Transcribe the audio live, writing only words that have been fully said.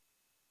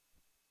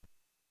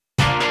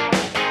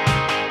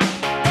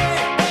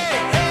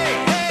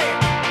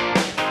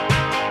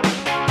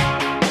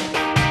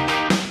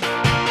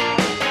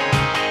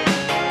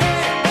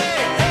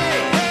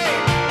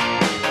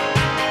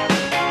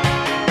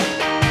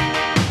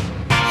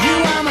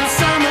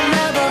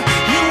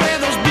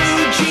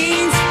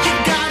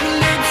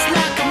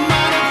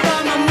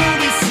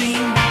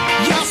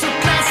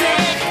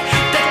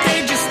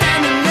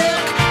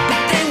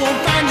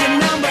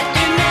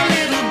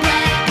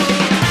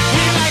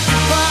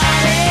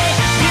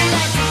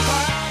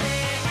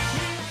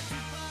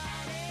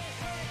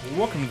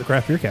the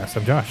Craft Beer Cast.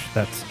 I'm Josh.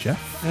 That's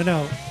Jeff.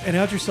 No.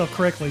 Announce yourself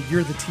correctly.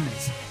 You're the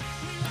tease.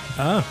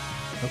 Oh,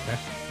 okay.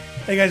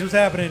 Hey, guys, what's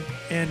happening?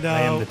 And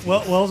I am the tease.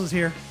 Wells is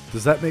here.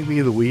 Does that make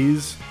me the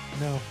wheeze?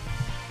 No.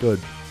 Good.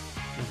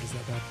 Not is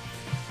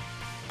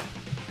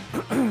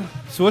that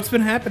So what's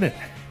been happening,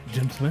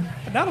 gentlemen?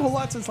 bad. Not a whole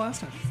lot since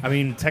last time. I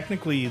mean,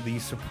 technically, the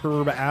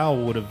Superb Owl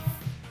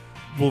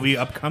will be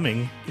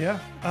upcoming. Yeah.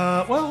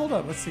 Well, hold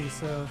on. Let's see.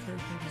 So,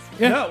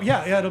 Yeah. No,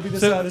 yeah, it'll be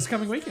this this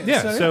coming weekend.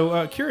 Yeah.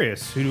 So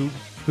curious, who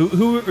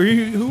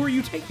are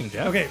you taking,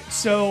 Jeff? Okay,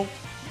 so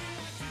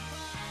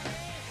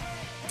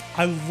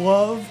I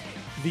love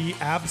the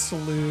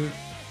absolute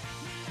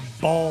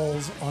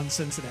balls on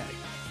Cincinnati.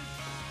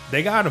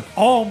 They got him.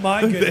 Oh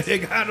my goodness, They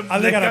got him. They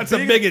They got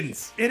some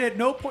biggins. And at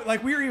no point,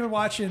 like we were even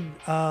watching,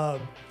 the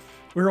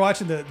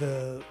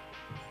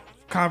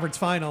conference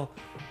final,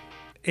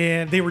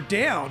 and they were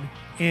down.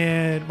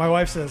 And my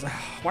wife says,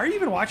 "Why are you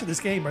even watching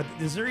this game?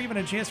 Is there even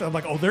a chance?" I'm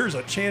like, "Oh, there's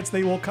a chance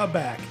they will come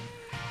back."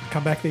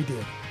 Come back, they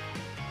did.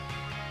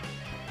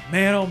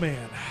 Man, oh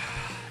man,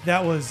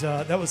 that was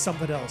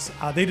something else.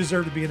 They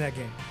deserve to be in that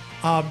game.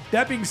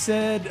 That being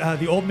said,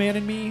 the old man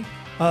in me,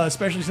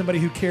 especially somebody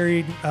who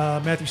carried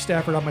Matthew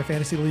Stafford on my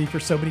fantasy league for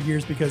so many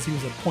years because he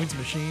was a points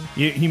machine.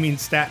 You mean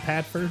Stat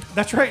Padford?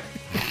 That's right.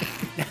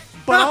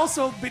 But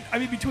also, I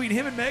mean, between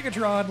him and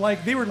Megatron,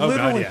 like they were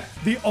literally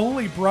the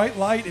only bright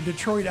light in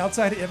Detroit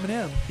outside of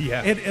Eminem.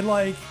 Yeah. And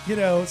like,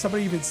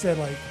 somebody even said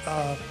like,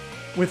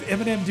 with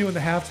Eminem doing the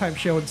halftime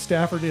show and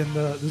Stafford in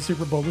the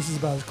Super Bowl, this is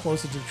about as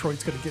close as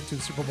Detroit's going to get to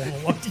the Super Bowl in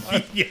a long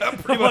time. Yeah,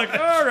 I'm like,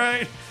 all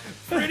right.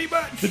 pretty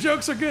much. The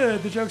jokes are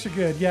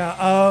good. Yeah.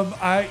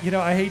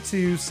 I hate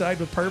to side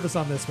with Purvis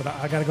on this, but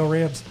I got to go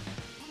Rams.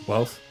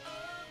 Wells?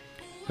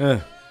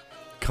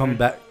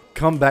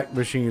 Comeback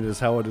machine is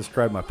how I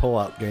describe my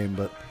pullout game,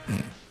 but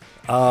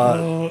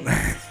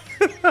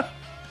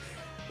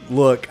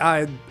look,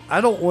 I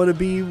don't want to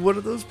be one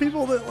of those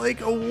people that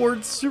like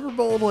awards Super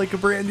Bowl to like a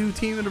brand new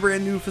team in a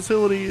brand new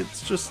facility.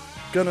 It's just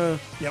gonna.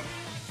 Yep.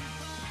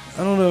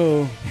 I don't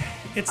know.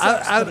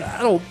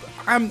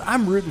 I'm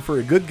I'm rooting for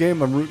a good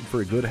game. I'm rooting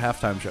for a good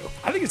halftime show.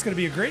 I think it's going to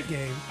be a great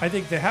game. I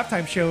think the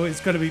halftime show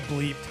is going to be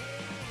bleeped.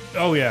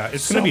 Oh yeah,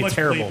 it's So going to be much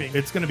terrible. bleeping.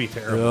 It's going to be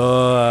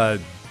terrible.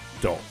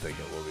 Don't think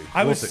it will be.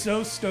 I was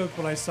so stoked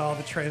when I saw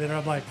the trailer. And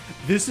I'm like,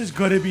 this is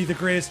going to be the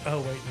greatest. Oh,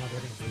 wait, no,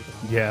 they're going to bleep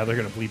it out. Yeah, they're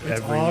going to bleep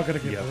It's every. all going to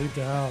get Yep.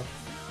 bleeped out.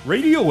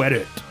 Radio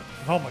edit.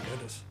 Oh, my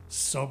goodness.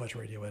 So much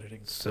radio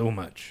editing. So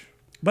much.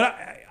 But,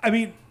 I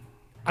mean,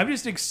 I'm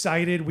just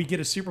excited we get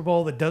a Super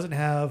Bowl that doesn't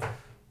have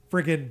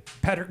friggin'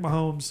 Patrick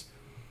Mahomes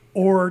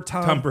or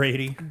Tom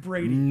Brady.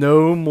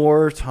 No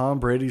more Tom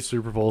Brady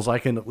Super Bowls. I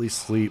can at least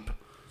sleep.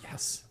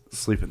 Yes.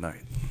 Sleep at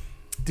night.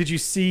 Did you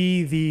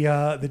see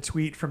the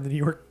tweet from the New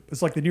York?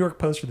 It's like the New York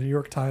Post or the New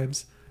York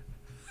Times.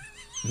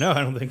 No,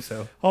 I don't think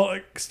so. Oh,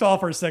 stall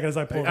for a second as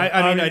I pull it.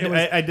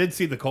 I did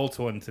see the Colts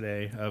one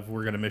today of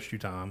 "We're gonna miss you,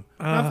 Tom."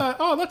 And I thought,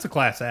 oh, that's a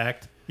class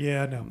act.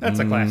 Yeah, no. That's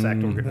a class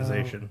act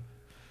organization. No.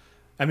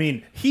 I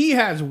mean, he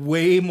has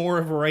way more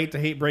of a right to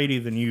hate Brady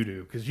than you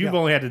do because you've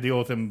only had to deal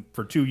with him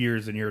for 2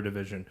 years in your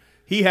division.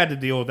 He had to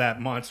deal with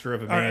that monster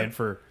of a man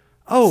for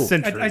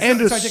centuries. And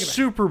a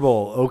Super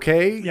Bowl,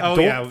 okay? Yeah.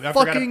 Don't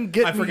fucking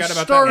get me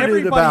started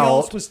Everybody about...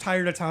 else was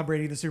tired of Tom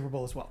Brady in the Super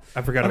Bowl as well.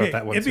 I forgot about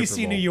that one NBC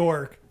Super Bowl. New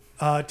York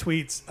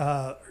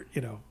tweets,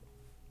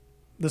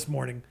 this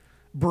morning,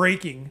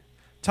 breaking,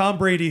 Tom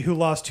Brady, who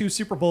lost 2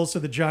 Super Bowls to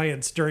the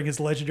Giants during his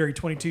legendary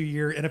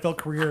 22-year NFL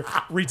career,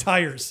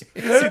 retires. See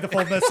the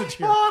full message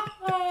here.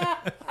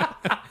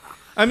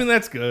 I mean,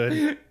 that's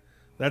good.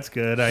 That's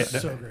good.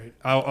 So great.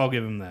 I'll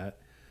give him that.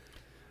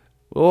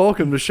 Well,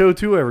 welcome to show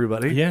 2,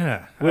 everybody.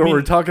 Yeah. Where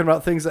we're talking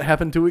about things that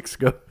happened 2 weeks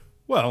ago.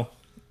 Well,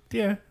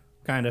 yeah,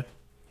 kind of.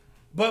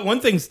 But one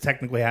thing's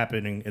technically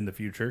happening in the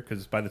future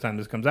because by the time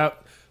this comes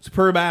out,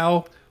 Superb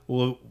Owl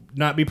will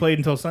not be played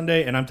until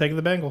Sunday, and I'm taking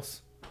the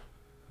Bengals.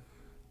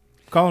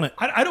 Calling it.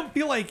 I don't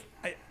feel like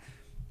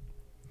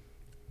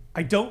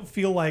I don't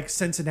feel like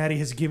Cincinnati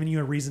has given you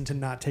a reason to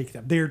not take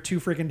them. They're too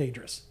freaking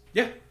dangerous.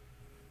 Yeah.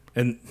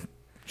 And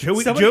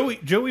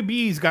Joey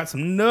B's got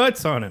some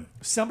nuts on him.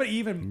 Somebody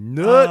even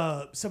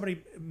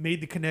somebody made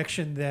the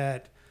connection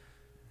that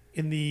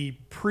in the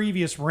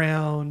previous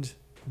round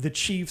the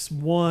Chiefs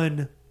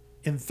won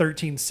in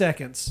 13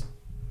 seconds.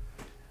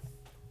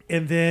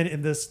 And then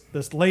in this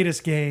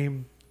latest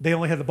game, they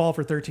only had the ball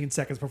for 13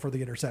 seconds before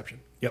the interception.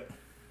 Yep.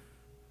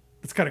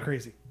 It's kind of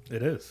crazy.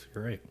 It is.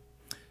 You're right.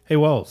 Hey,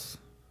 Wells,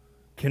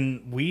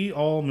 can we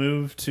all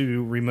move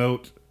to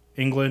remote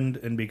England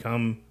and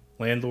become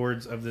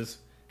landlords of this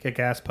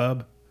kick-ass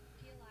pub?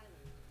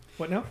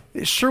 What now?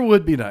 It sure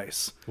would be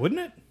nice.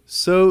 Wouldn't it?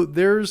 So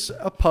there's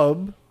a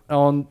pub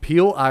on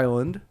Peel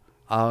Island.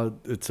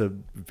 It's a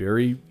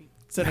very...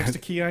 Is that next to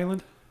Key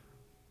Island?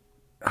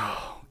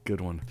 Oh, good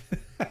one.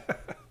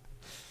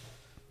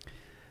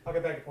 I'll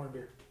get back to pouring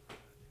beer.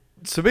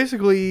 So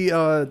basically...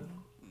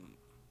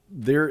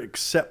 they're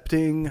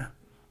accepting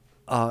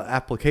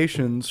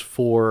applications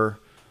for,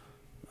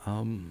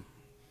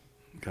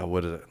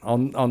 what is it?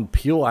 On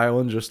Peel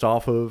Island, just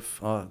off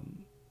of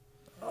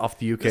off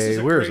the UK. This is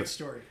a Where great is it?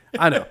 story.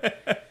 I know.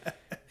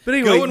 But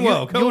anyway, Going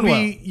well,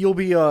 you'll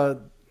be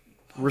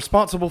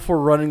responsible for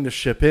running the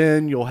ship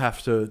in. You'll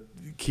have to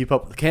keep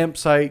up with the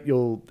campsite.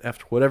 You'll have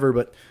to whatever.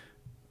 But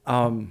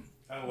Oh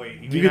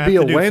wait, you could be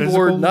a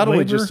landlord. Not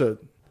only just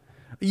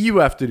you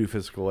have to do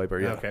physical labor.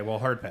 Yeah. Okay, well,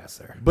 hard pass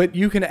there. But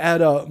you can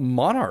add a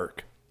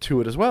monarch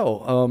to it as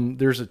well.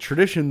 There's a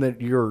tradition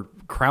that you're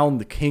crowned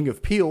the king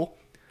of Peel,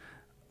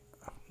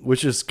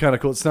 which is kind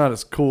of cool. It's not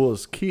as cool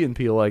as Key and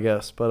Peele, I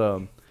guess, but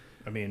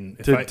I mean,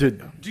 if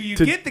Do you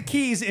get the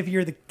keys if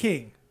you're the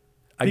king?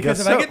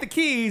 Because if I get the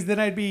keys, then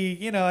I'd be,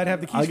 I'd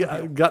have the keys.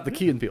 I got the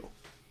Key and Peele.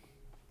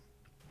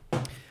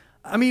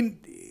 I mean,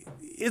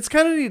 it's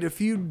kind of neat if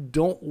you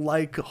don't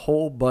like a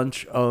whole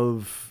bunch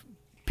of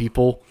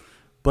people,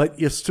 but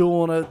you still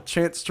want a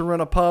chance to run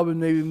a pub and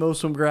maybe mow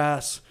some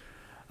grass.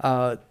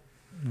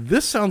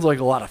 This sounds like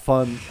a lot of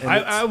fun.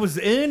 I was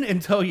in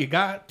until you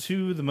got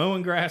to the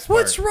mowing grass part.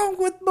 What's wrong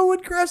with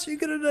mowing grass? You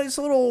get a nice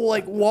little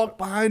walk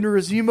behind or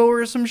a Zemo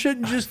or some shit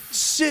and just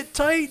sit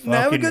tight and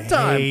have a good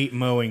time. I hate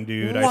mowing,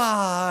 dude.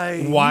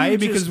 Why? Why?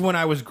 Because when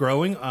I was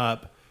growing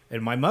up,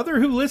 and my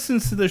mother who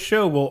listens to the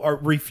show will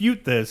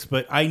refute this,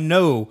 but I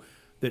know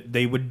that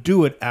they would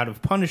do it out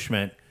of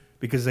punishment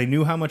because they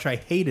knew how much I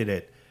hated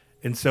it.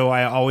 And so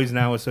I always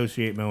now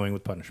associate mowing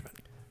with punishment.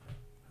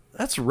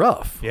 That's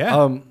rough.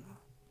 Yeah.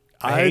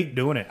 I hate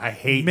doing it. I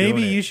hate doing it.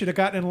 Maybe you should have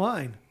gotten in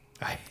line.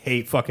 I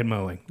hate fucking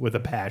mowing with a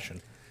passion.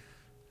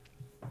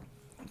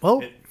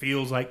 Well, It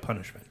feels like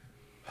punishment.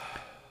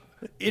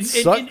 it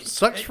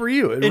sucks for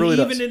you. It really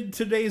does. Even in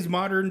today's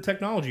modern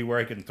technology where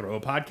I can throw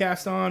a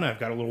podcast on, I've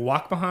got a little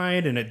walk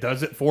behind, and it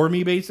does it for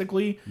me,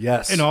 basically.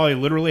 Yes. And all I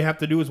literally have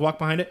to do is walk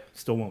behind it.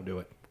 Still won't do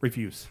it.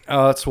 Refuse.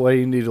 That's why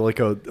you need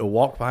a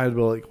walk behind,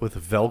 but with a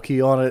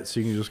Velky on it, so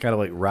you can just kind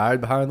of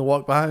ride behind the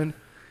walk behind.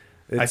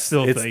 It's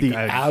the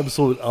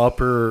absolute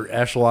upper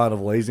echelon of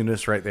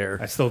laziness right there.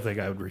 I still think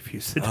I would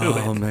refuse to do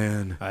it. Oh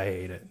man, I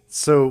hate it.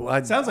 So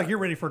Sounds like you're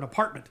ready for an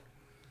apartment.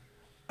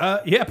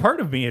 Yeah, part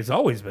of me has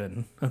always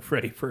been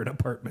ready for an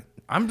apartment.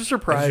 I'm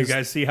surprised. As you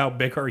guys see how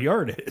big our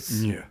yard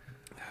is. Yeah.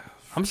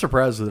 I'm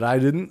surprised that I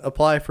didn't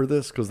apply for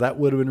this because that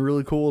would have been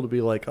really cool to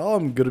be like, oh,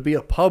 I'm going to be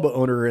a pub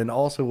owner and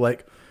also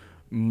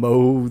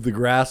mow the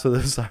grass of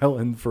this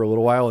island for a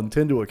little while and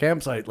tend to a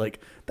campsite.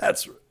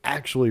 That's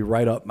actually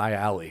right up my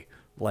alley.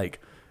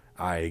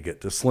 I get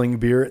to sling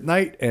beer at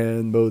night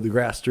and mow the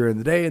grass during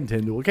the day and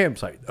tend to a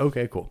campsite.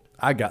 Okay, cool.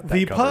 I got that.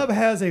 The covered. pub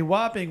has a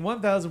whopping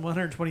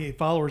 1,128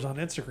 followers on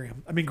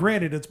Instagram. I mean,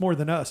 granted, it's more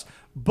than us,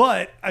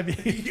 but I mean,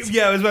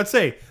 Yeah, I was about to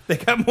say, they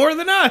got more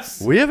than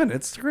us. We have an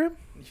Instagram?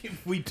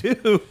 We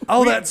do.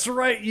 Oh, that's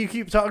right. You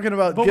keep talking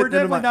about but we're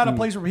definitely not a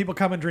place where people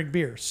come and drink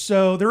beer.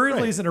 So there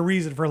really isn't a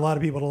reason for a lot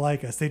of people to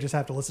like us. They just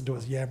have to listen to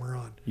us yammer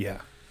on. Yeah.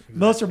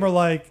 Most of them are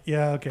like,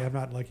 yeah, okay, I'm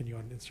not liking you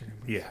on Instagram.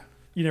 Yeah.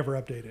 You never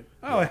update it.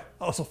 Oh,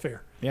 also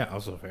fair. Yeah,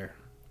 also fair.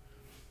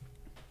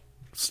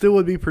 Still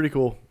would be pretty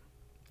cool.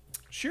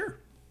 Sure.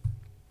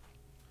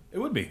 It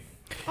would be.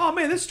 Oh,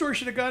 man, this story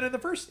should have gone in the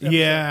first episode.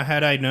 Yeah,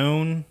 had I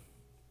known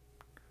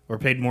or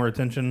paid more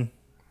attention,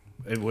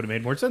 it would have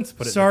made more sense to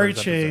put it Sorry, in the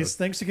first Chase. episode.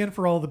 Thanks again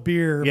for all the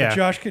beer. Yeah. But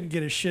Josh couldn't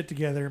get his shit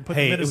together and put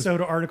the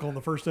Minnesota article in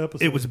the first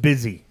episode. It was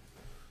busy.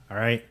 All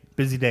right?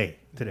 Busy day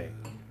today.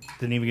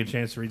 Didn't even get a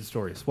chance to read the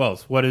stories.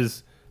 Wells, what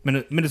is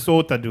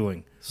Minnesota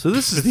doing? So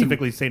this is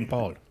Specifically St.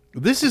 Paul.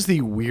 This is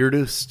the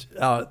weirdest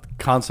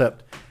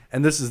concept,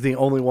 and this is the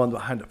only one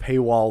behind a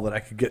paywall that I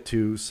could get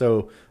to.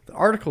 So the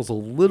article's a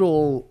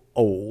little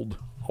old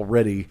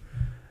already.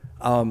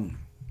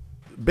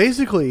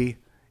 Basically,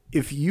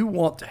 if you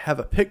want to have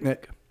a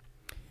picnic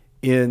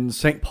in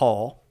St.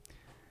 Paul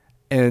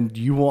and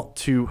you want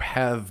to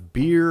have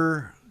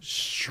beer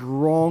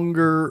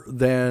stronger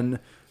than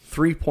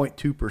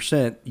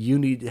 3.2%, you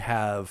need to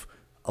have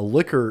a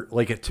liquor,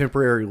 a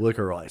temporary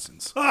liquor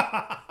license.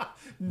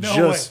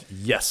 No way.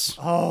 Yes.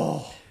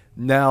 Oh.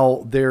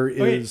 Now there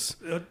is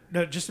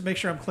no, just to make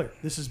sure I'm clear.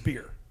 This is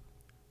beer.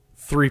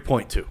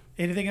 3.2.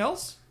 Anything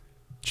else?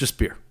 Just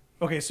beer.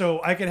 Okay, so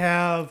I could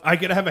have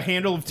a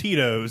handle of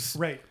Tito's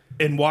right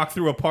and walk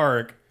through a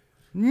park.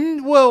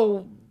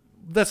 Well,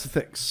 that's the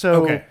thing.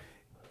 So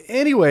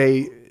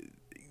anyway,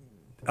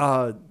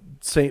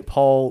 St.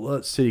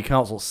 Paul City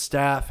Council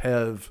staff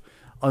have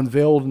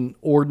unveiled an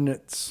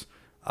ordinance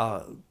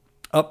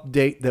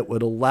update that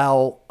would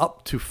allow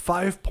up to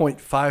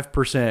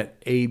 5.5%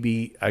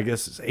 AB. I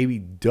guess it's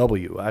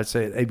ABW. I'd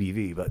say it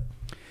ABV, but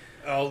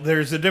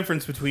There's a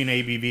difference between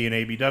ABV and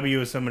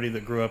ABW as somebody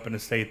that grew up in a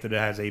state that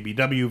has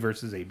ABW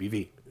versus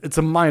ABV. it's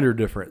a minor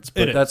difference.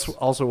 But It that's is.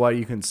 also why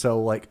you can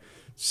sell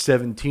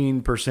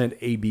 17%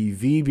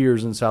 ABV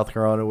beers in South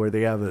Carolina where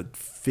they have a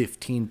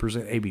 15%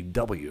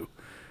 ABW.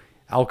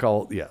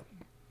 Alcohol, yeah.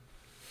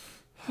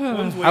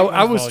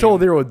 I was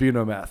told there would be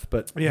no math,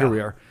 but here we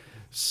are.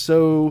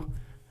 So,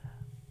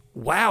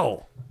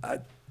 wow.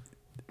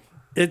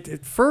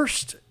 At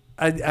first,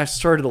 I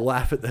started to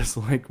laugh at this.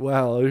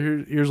 Wow,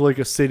 here's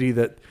a city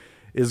that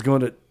is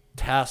going to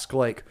task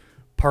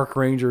park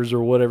rangers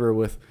or whatever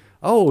with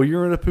oh,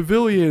 you're in a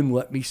pavilion.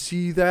 Let me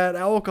see that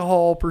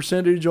alcohol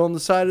percentage on the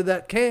side of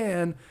that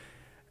can.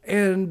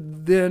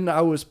 And then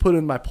I was put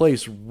in my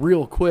place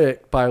real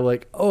quick by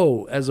like,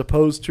 oh, as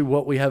opposed to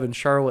what we have in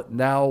Charlotte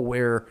now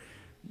where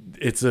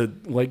it's a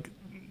like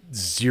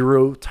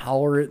zero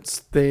tolerance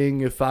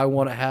thing. If I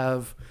want to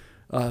have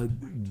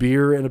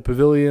beer in a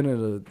pavilion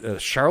in a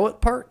Charlotte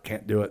park,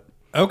 can't do it.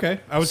 Okay.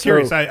 I was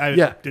curious. I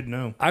didn't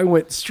know. I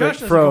went straight Josh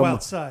doesn't from go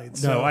outside.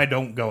 So. No, I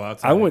don't go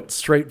outside. I went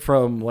straight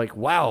from like,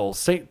 wow,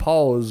 St.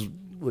 Paul is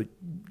like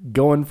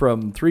going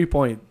from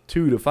 3.2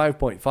 to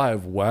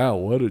 5.5. Wow,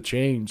 what a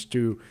change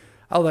to,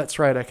 oh, that's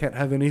right. I can't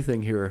have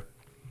anything here.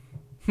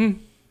 I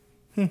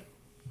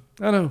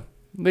know.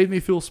 Made me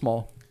feel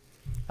small.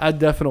 I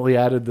definitely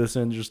added this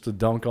in just to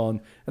dunk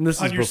on. And this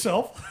On is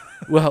yourself?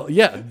 Well,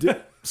 yeah.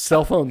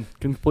 Cell phone.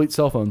 Complete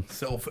cell phone.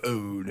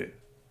 Self-owed.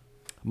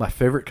 My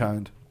favorite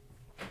kind.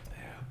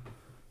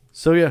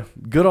 So yeah,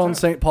 good on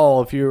St.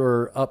 Paul if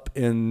you're up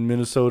in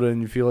Minnesota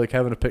and you feel like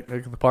having a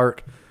picnic at the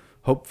park.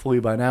 Hopefully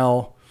by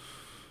now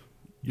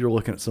you're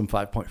looking at some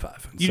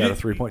 5.5 instead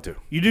of 3.2.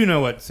 You do know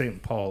what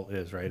St. Paul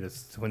is, right?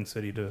 It's Twin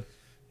City to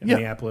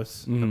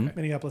Minneapolis. Mm-hmm. Okay.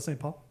 Minneapolis, St.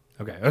 Paul.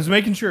 Okay, I was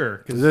making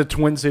sure. Is it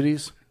Twin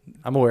Cities?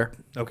 I'm aware.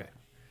 Okay,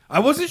 I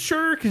wasn't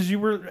sure because you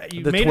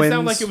made The it sound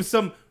twins. like it was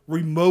some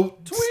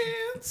remote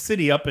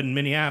city up in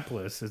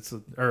Minneapolis.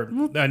 Or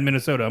in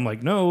Minnesota. I'm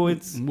like, no,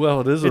 it's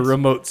Well, it is a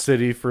remote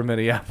city for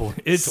Minneapolis.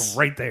 it's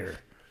right there.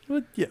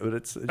 But yeah, but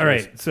it's All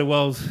right, so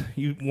Wells,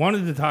 you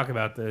wanted to talk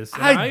about this.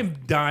 And I am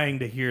dying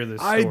to hear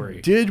this story.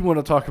 I did want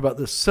to talk about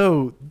this.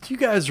 So, do you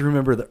guys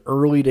remember the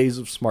early days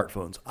of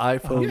smartphones?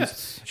 iPhones,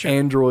 Yes, sure.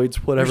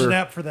 Androids, whatever. There's an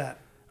app for that.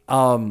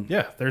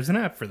 Yeah, there's an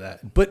app for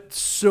that. But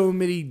so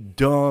many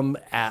dumb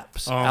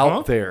apps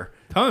out there.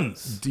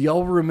 Tons. Do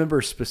y'all remember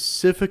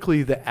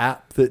specifically the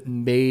app that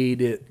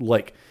made it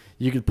like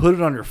you could put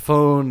it on your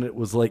phone? It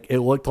was like it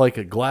looked like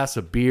a glass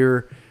of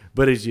beer,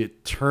 but as you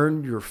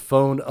turned your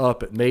phone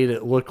up, it made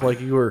it look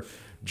like you were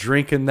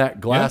drinking that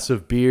glass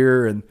of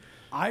beer. And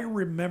I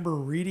remember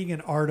reading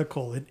an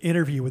article, an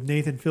interview with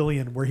Nathan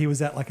Fillion where he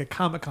was at like a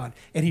Comic-Con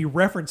and he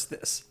referenced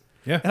this.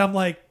 Yeah. And I'm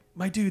like,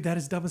 my dude, that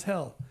is dumb as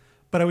hell.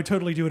 But I would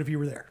totally do it if you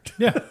were there.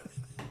 Yeah.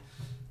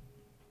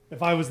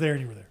 If I was there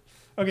and you were there.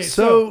 Okay,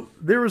 so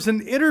there was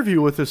an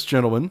interview with this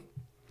gentleman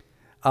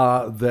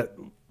that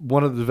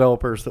one of the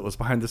developers that was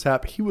behind this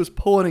app, he was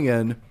pulling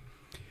in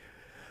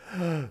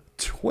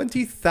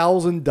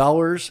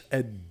 $20,000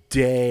 a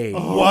day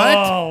What?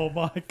 Oh,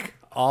 Mike.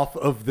 off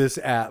of this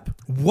app.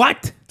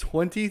 What?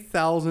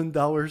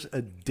 $20,000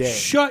 a day.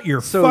 Shut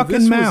your So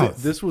fucking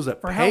mouth. This was a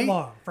For pay. how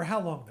long? For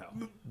how long,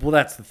 though? Well,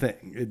 that's the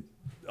thing. It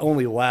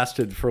only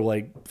lasted for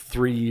like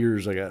 3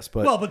 years, I guess.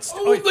 But Well, but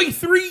Like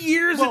 3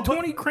 years Well, and but-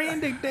 20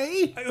 grand a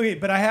day? okay,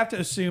 but I have to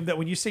assume that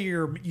when you say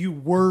you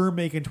were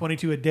making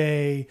 22 a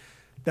day,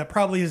 that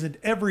probably isn't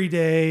every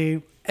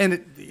day.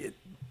 and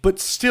but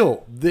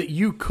still, that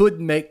you could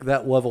make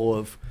that level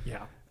of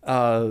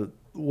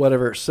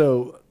whatever.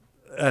 So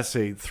I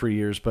say 3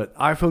 years, but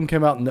iPhone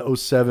came out in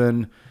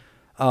 2007.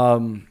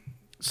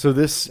 So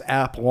this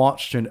app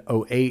launched in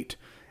 2008.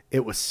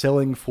 It was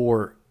selling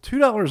for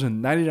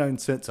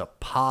 $2.99 a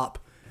pop.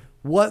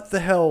 What the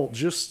hell?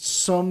 Just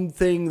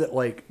something that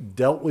like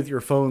dealt with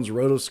your phone's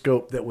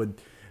rotoscope that would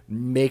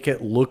make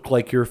it look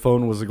like your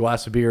phone was a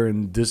glass of beer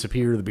and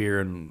disappear the beer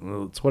and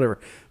well, it's whatever.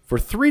 For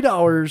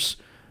 $3,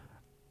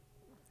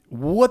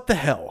 what the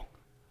hell?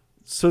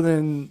 So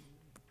then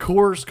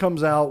Coors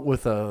comes out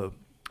with a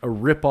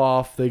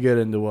ripoff. They get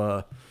into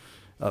a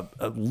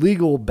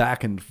legal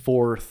back and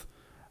forth.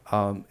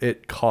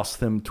 It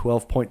cost them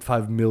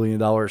 $12.5 million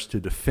to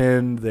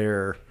defend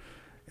their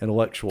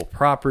intellectual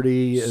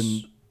property.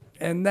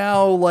 And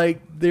now,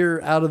 like,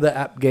 they're out of the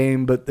app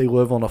game, but they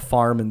live on a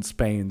farm in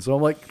Spain. So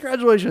I'm like,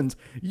 congratulations,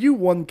 you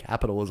won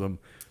capitalism.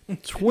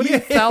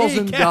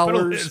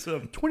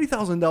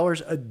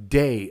 $20,000 a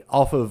day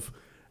off of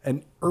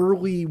an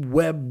early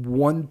Web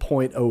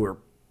 1.0 or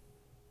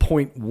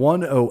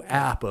 0.10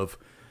 app of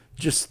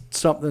just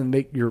something to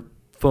make your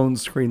phone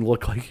screen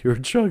look like you're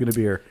chugging a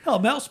beer. Hell,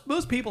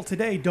 most people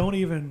today don't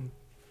even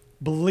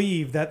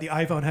believe that the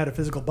iPhone had a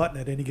physical button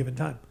at any given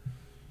time.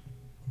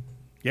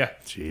 Yeah.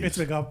 Jeez. It's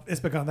been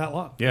gone that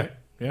long. Yeah. Right?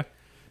 Yeah.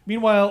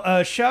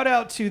 Meanwhile, shout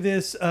out to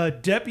this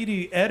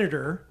deputy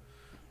editor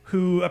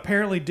who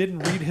apparently didn't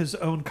read his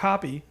own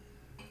copy.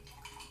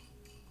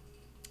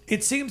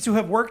 It seems to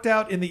have worked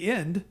out in the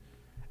end,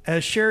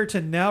 as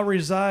Sheraton now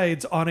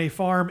resides on a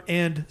farm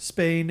in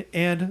Spain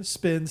and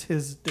spends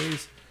his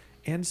days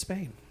in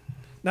Spain.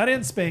 Not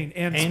in Spain,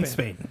 and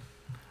Spain.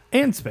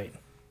 And Spain.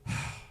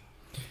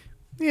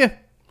 Yeah,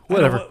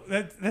 whatever.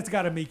 That's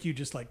got to make you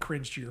just like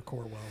cringe to your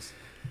core, Wells.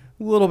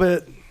 A little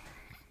bit,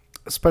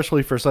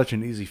 especially for such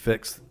an easy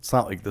fix. It's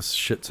not like this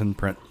shit's in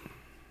print.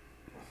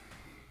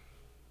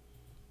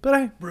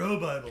 But Bro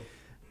Bible.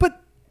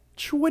 but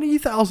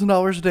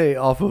 $20,000 a day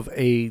off of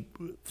a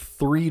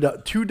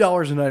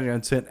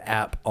 $2.99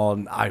 app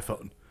on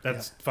iPhone.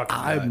 That's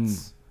fucking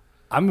nuts.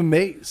 I'm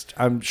amazed.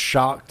 I'm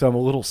shocked. I'm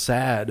a little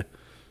sad.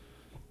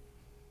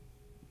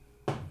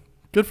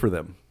 Good for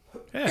them.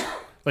 Yeah.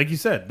 Like you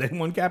said, they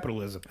won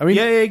capitalism. I mean,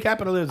 yay,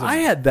 capitalism. I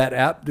had that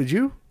app. Did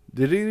you?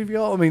 Did any of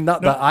y'all? I mean,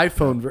 not the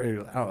iPhone.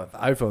 I don't have the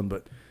iPhone,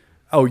 but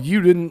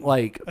you didn't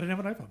like. I didn't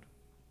have an iPhone.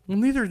 Well,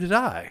 neither did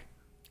I.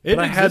 it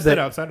but I had existed that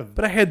outside of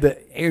But I had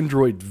the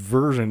Android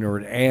version or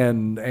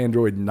an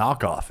Android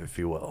knockoff, if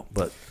you will.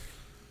 But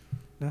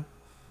No,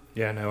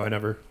 Yeah, no, I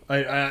never.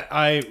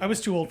 I I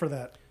was too old for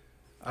that.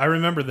 I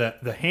remember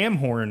that the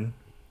Hamhorn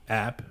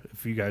app,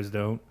 if you guys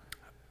don't.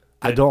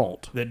 I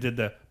don't. That did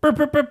the burp,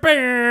 burp, burp,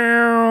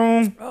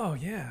 bow. Oh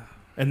yeah.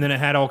 And then it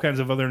had all kinds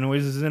of other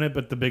noises in it,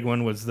 but the big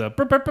one was the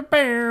burp, burp, burp,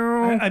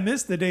 bow. I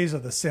miss the days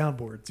of the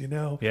soundboards,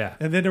 Yeah.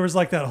 And then there was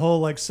like that whole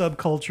like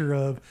subculture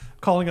of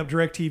calling up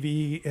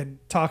DirecTV and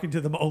talking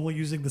to them only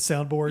using the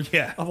soundboard.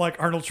 Yeah. Of like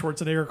Arnold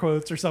Schwarzenegger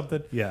quotes or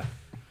something. Yeah.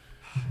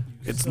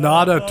 It's Son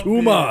not a of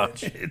Tuma.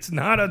 bitch. It's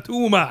not a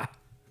Tuma.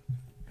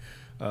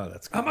 Oh,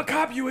 that's good. I'm a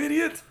cop, you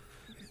idiot.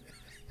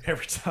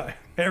 Every time.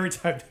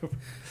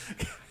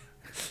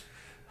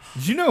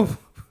 Did you know?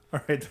 All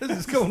right, this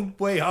is going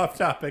way off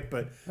topic,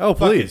 but Oh,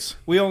 fuck it. please.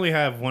 We only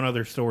have one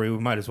other story. We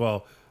might as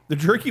well. The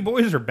Jerky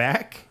Boys are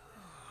back.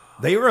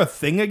 They are a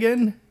thing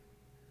again.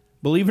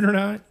 Believe it or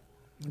not.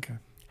 Okay.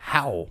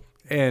 How?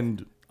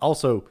 And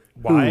also,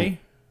 Why?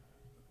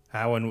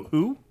 How and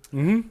who?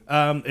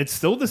 Mm-hmm. It's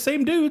still the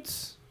same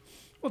dudes.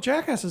 Well,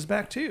 Jackass is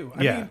back too.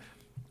 I Yeah.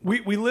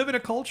 mean, we live in a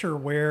culture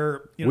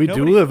where we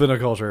do live in a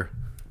culture.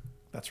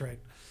 That's right.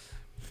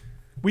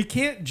 We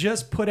can't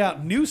just put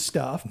out new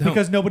stuff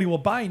because nobody will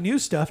buy new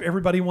stuff.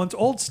 Everybody wants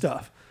old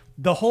stuff.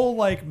 The whole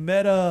like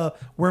meta,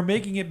 we're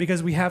making it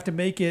because we have to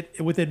make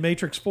it within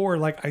Matrix 4.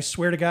 Like, I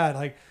swear to God,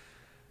 like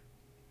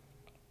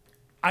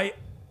I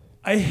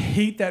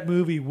hate that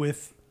movie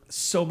with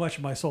so much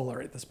of my soul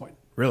already at this point.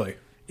 Really?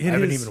 It I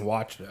haven't is- even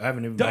watched it. I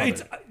haven't even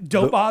Don't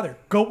bothered. bother.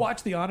 Go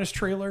watch the Honest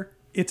trailer.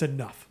 It's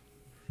enough.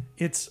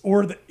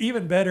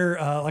 Even better.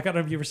 Like, I don't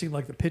know if you ever seen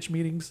like the pitch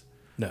meetings.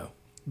 No.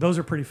 Those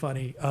are pretty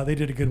funny. They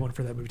did a good one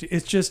for that movie too.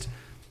 It's just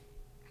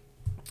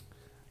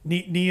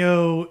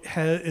Neo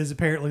is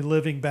apparently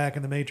living back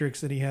in the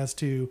Matrix, and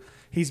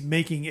he's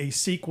making a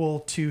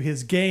sequel to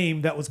his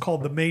game that was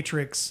called The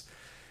Matrix.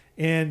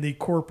 And the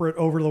corporate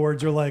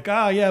overlords are like,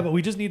 yeah, but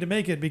we just need to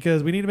make it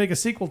because we need to make a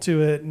sequel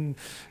to it. And,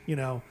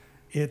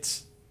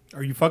 it's...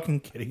 Are you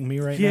fucking kidding me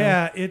right now?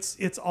 Yeah,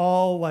 it's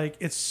all like,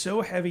 it's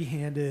so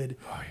heavy-handed.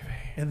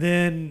 And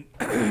then,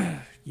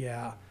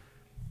 yeah.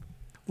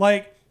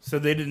 Like... So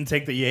they didn't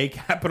take the yay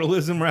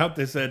capitalism route.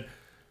 They said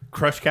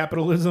crush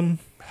capitalism.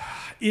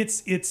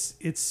 It's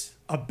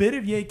a bit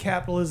of yay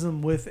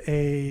capitalism with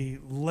a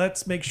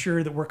let's make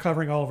sure that we're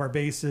covering all of our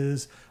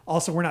bases.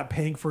 Also, we're not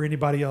paying for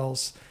anybody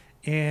else.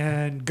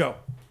 And go.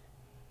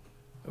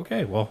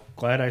 Okay, well,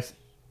 glad I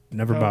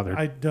never bothered.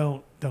 I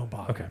don't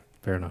bother. Okay,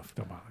 fair enough.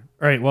 Don't bother.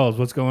 All right, Wells,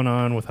 what's going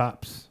on with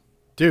hops?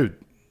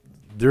 Dude,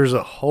 there's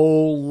a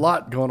whole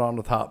lot going on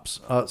with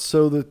hops.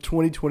 So the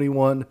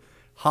 2021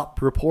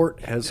 hop report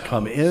has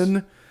come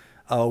in.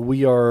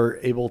 We are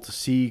able to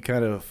see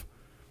kind of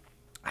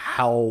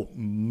how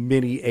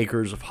many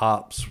acres of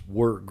hops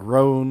were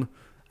grown,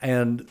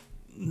 and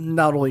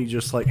not only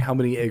just like how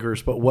many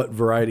acres, but what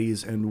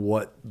varieties and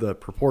what the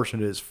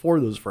proportion is for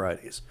those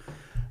varieties.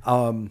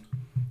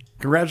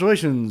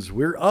 Congratulations,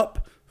 we're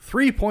up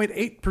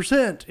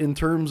 3.8% in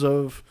terms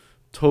of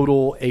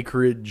total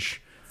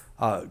acreage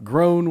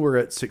grown. We're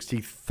at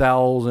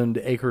 60,000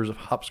 acres of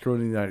hops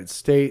grown in the United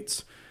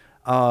States.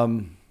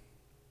 In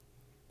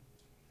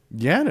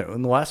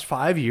the last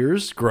 5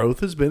 years, growth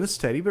has been a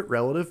steady but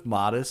relative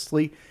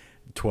modestly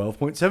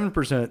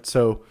 12.7%.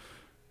 So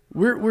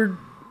we're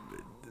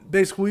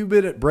basically, we've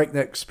been at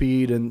breakneck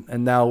speed,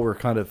 and now we're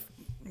kind of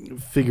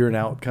figuring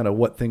out kind of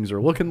what things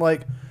are looking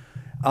like.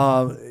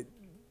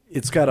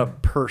 It's got a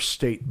per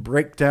state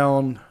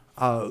breakdown.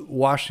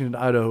 Washington,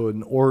 Idaho,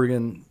 and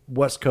Oregon,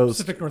 West Coast.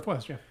 Pacific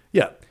Northwest, yeah.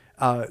 Yeah.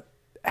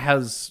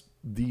 Has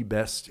the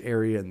best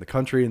area in the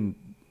country and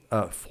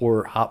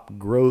for hop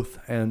growth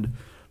and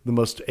the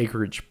most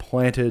acreage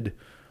planted.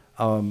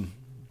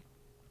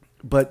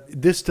 But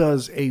this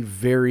does a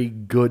very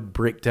good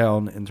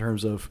breakdown in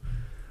terms of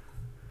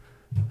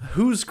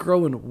who's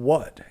growing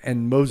what.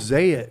 And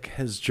Mosaic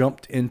has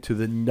jumped into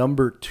the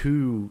number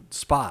 2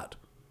 spot,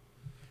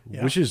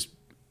 which is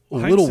a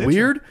little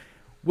weird.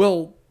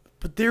 Well,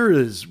 but there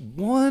is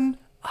one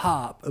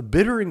hop, a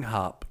bittering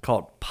hop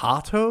called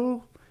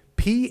Pahto,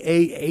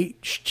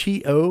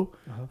 Pahto.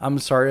 I'm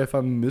sorry if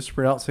I'm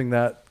mispronouncing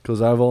that because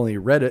I've only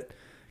read it,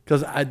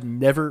 because I'd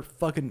never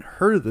fucking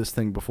heard of this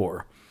thing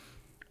before.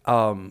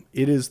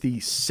 It is the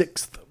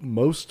 6th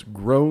most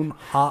grown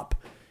hop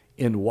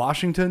in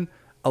Washington.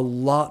 A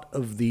lot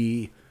of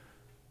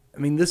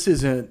this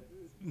isn't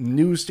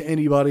news to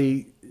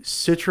anybody.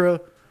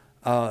 Citra,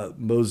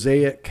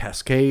 Mosaic,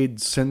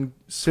 Cascade,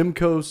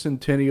 Simcoe,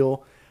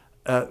 Centennial,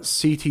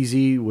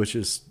 CTZ, which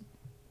is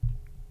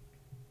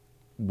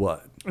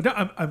what? No,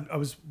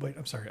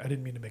 I'm sorry. I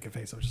didn't mean to make a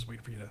face. I was just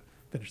waiting for you to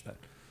finish that.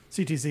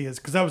 CTZ is,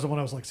 because that was the one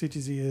I was like,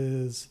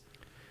 CTZ is...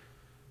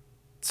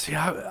 See,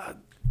 I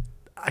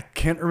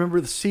can't remember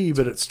the C,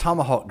 but it's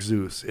Tomahawk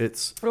Zeus.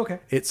 It's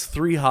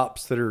 3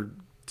 hops that are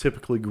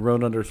typically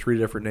grown under 3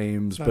 different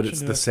names, Not but it's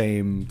the Chinook.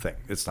 same thing.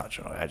 It's not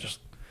Chinook. I just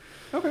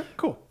Okay,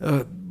 cool.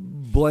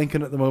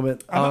 blanking at the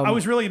moment. I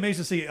was really amazed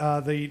to see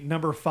the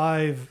number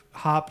 5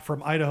 hop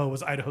from Idaho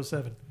was Idaho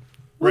 7,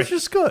 which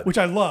is good. which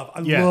I love. I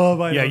Yeah. love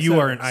Idaho 7. Yeah, you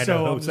are an So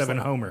Idaho I'm just 7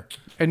 like, homer.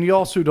 And you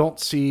also don't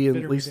see, at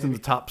Bitter least in baby.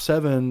 the top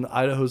 7,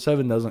 Idaho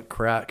 7 doesn't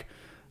crack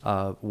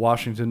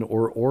Washington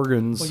or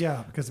Oregon's. Well,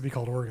 yeah, because it'd be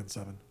called Oregon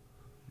 7.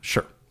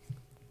 Sure.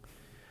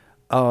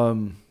 I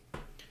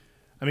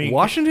mean,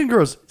 Washington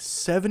grows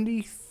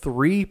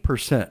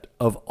 73%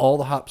 of all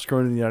the hops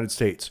grown in the United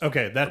States.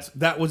 okay,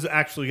 that was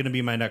actually going to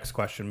be my next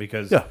question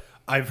because Yeah.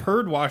 I've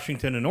heard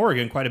Washington and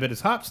Oregon quite a bit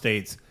as hop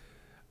states.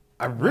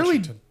 I really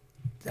Washington.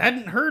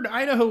 hadn't heard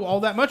Idaho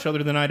all that much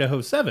other than Idaho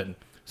 7.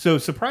 So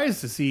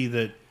surprised to see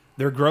that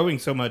they're growing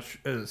so much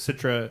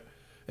Citra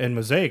and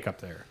Mosaic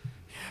up there.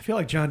 I feel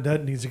like John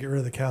Dutton needs to get rid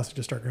of the cows and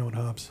just start growing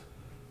hops.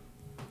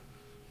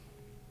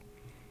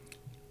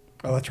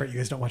 Oh, that's right. You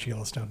guys don't watch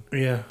Yellowstone.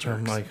 Yeah,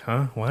 I'm like,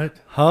 huh? What?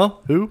 Huh?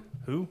 Who?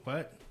 Who?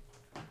 What?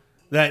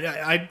 That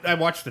I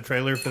watched the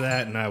trailer for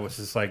that and I was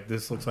just like,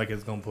 this looks like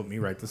it's gonna put me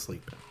right to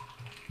sleep.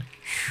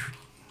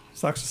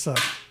 Sucks to suck.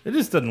 It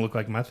just doesn't look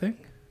like my thing.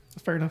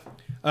 That's fair enough.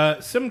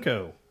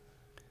 Simcoe.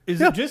 Is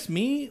Yeah. it just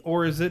me,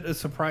 or is it a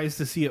surprise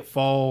to see it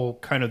fall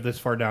kind of this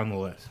far down the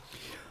list?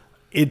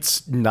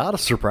 It's not a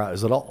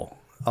surprise at all.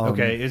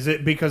 Okay, is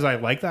it because I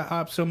like that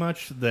hop so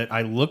much that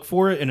I look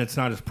for it and it's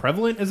not as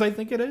prevalent as I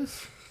think it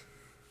is?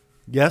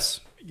 Yes.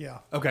 Yeah.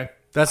 Okay.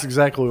 That's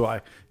exactly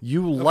why.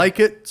 You like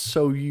it,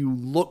 so you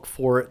look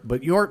for it,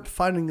 but you aren't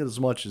finding it as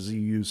much as you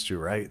used to,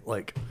 right?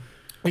 Like,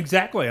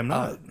 Exactly. I'm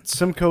not.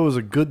 Simcoe is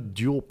a good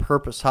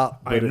dual-purpose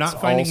hop, but I'm it's not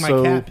finding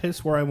also, my cat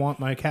piss where I want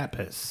my cat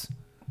piss.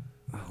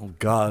 Oh,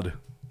 God.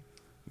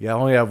 Yeah, I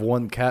only have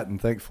one cat, and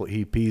thankfully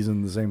he pees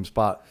in the same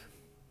spot.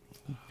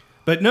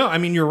 But no, I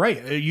mean, you're right.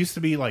 It used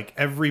to be like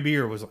every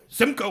beer was like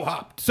Simcoe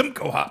hop,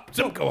 Simcoe hop,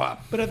 Simcoe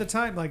hop. But at the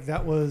time, like,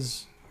 that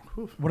was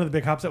one of the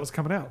big hops that was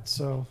coming out.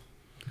 So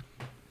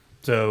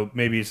So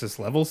maybe it's just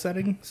level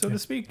setting, so to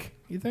speak,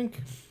 you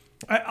think?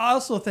 I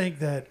also think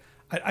that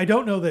I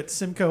don't know that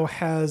Simcoe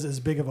has as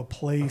big of a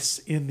place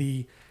in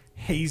the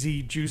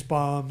hazy juice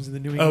bombs and the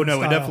New England Oh, no,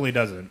 style. it definitely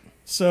doesn't.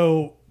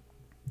 So,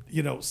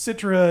 you know,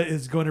 Citra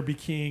is going to be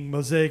king.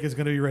 Mosaic is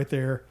going to be right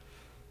there.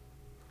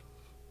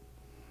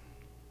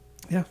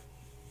 Yeah.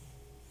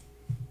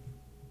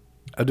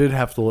 I did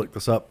have to look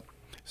this up.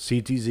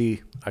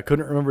 CTZ. I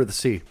couldn't remember the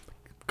C.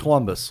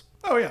 Columbus.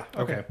 Oh, yeah.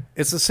 Okay.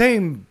 It's the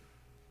same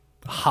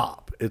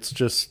hop. It's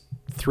just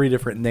 3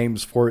 different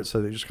names for it,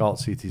 so they just call it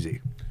CTZ.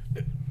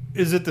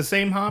 Is it the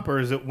same hop or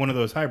is it one of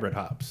those hybrid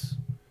hops?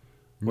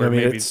 I Or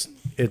mean, maybe-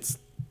 it's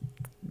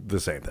the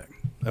same thing.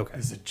 Okay.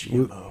 Is it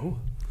GMO?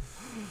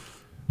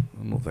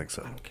 I don't think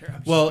so.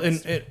 Well,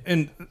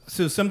 and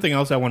so something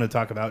else I want to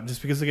talk about,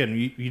 just because,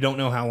 again, you don't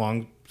know how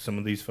long some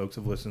of these folks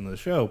have listened to the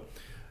show.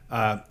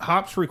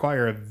 Hops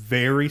require a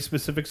very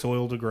specific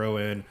soil to grow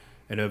in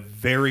and a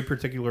very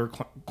particular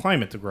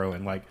climate to grow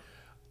in. Like,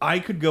 I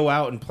could go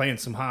out and plant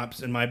some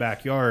hops in my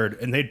backyard,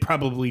 and they'd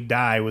probably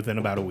die within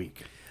about a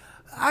week.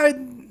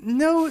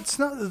 No, it's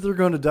not that they're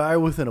going to die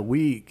within a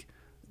week.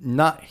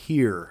 Not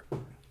here.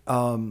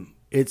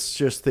 It's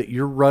just that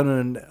you're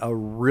running a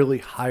really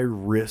high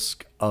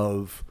risk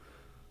of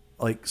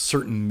like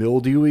certain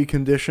mildewy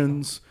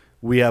conditions.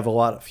 We have a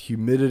lot of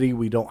humidity.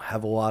 We don't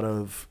have a lot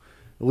of,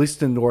 at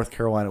least in North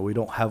Carolina, we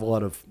don't have a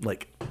lot of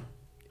like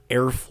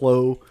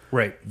airflow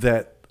Right.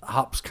 that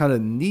hops kind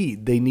of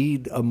need. They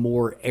need a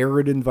more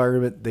arid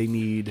environment. They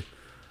need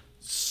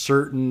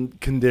certain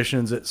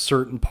conditions at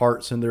certain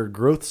parts in their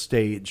growth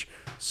stage.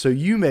 So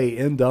you may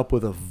end up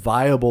with a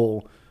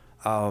viable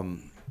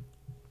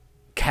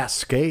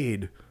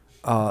cascade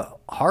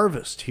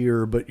harvest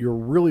here, but you're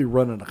really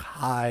running a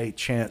high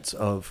chance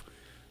of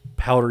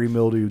powdery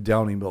mildew,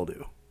 downy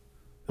mildew,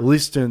 at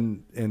least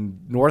in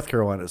North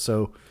Carolina.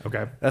 So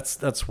Okay.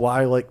 that's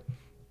why like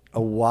a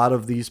lot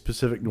of these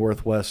Pacific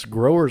Northwest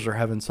growers are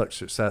having such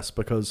success,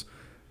 because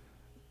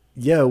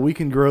yeah, we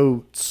can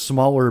grow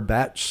smaller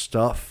batch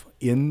stuff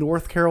in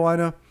North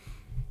Carolina.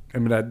 I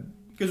mean,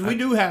 Because we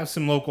do have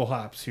some local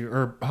hops here,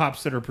 or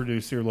hops that are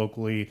produced here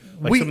locally.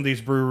 Like We- some of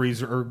these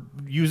breweries are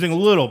using a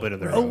little bit of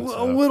their own a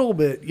stuff. little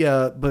bit,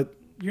 yeah, but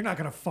You're not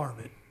going to farm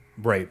it.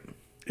 Right.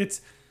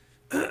 It's,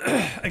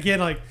 again,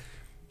 like,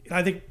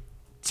 I think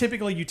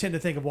typically you tend to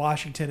think of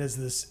Washington as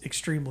this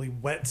extremely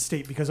wet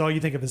state because all you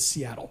think of is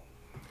Seattle.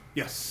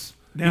 Yes.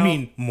 Now- you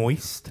mean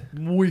moist?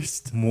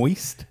 Moist.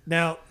 Moist?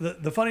 Now,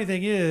 the funny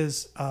thing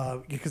is,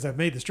 because I've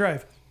made this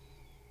drive,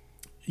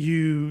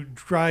 you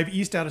drive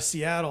east out of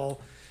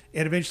Seattle,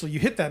 and eventually you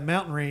hit that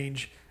mountain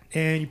range,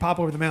 and you pop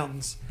over the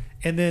mountains,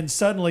 and then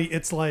suddenly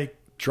it's like,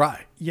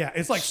 dry. yeah,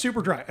 it's like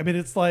super dry. I mean,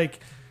 it's like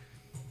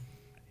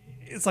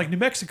New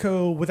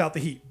Mexico without the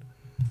heat.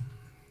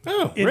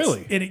 Oh, It's-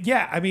 really? And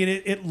yeah, I mean,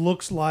 it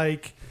looks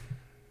like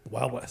the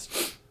Wild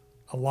West.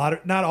 A lot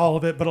of, not all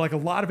of it, but like a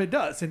lot of it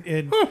does. And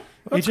it's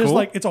that's just cool.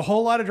 like, it's a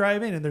whole lot of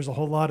driving, and there's a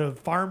whole lot of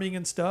farming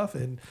and stuff.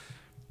 And,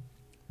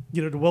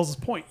 you know, to Wells's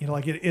point, you know,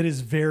 like it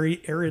is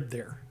very arid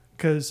there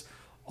because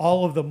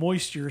all of the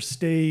moisture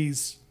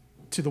stays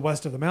to the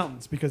west of the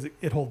mountains because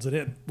it holds it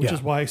in, which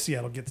is why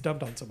Seattle gets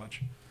dumped on so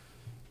much.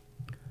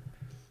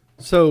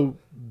 So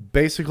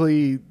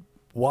basically,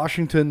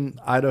 Washington,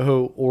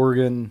 Idaho,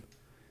 Oregon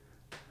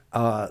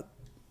are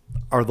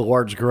the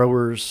large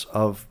growers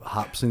of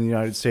hops in the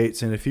United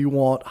States. And if you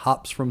want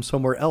hops from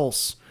somewhere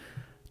else,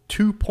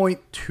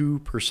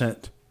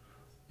 2.2%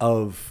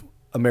 of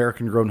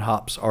American grown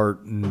hops are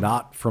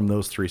not from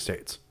those 3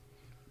 states.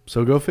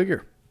 So go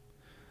figure.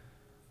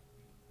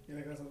 You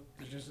think is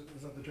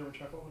that the German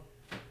chocolate one?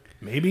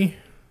 Maybe.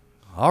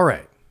 All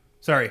right.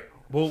 Sorry.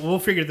 We'll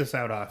figure this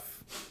out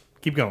off.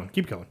 Keep going.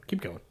 Keep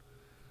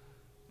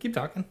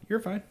talking. You're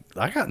fine.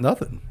 I got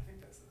nothing. I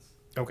think that's this.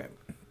 Okay.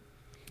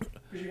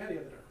 Because you had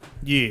the other.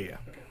 Yeah.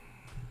 Okay.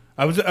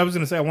 I was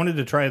gonna say I wanted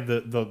to try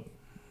the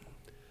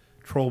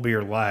troll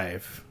beer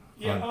live.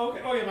 Yeah.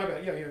 Okay. Oh yeah. My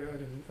bad. Yeah. I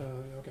didn't.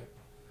 Okay.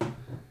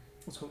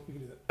 Let's go. We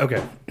can do that.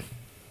 Okay.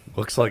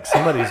 Looks like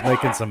somebody's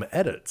making some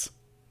edits.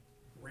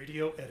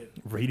 Radio edit.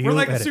 Radio We're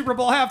like edit. the Super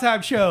Bowl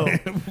halftime show.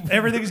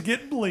 Everything's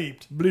getting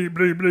bleeped. Bleep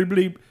bleep bleep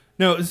bleep.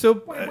 No. So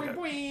Bleep,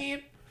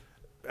 bleep.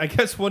 I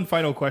guess one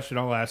final question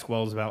I'll ask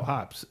Wells about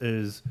hops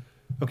is,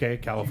 okay,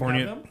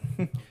 California,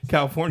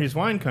 California's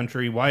wine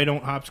country. Why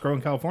don't hops grow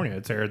in California?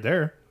 It's arid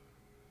there,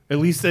 at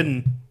least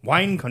in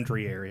wine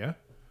country area.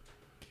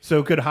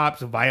 So could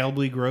hops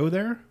viably grow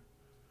there?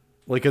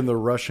 Like in the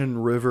Russian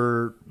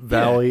River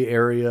Valley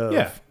area?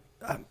 Yeah.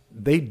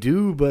 They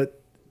do,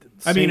 but...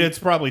 I mean, it's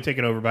probably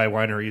taken over by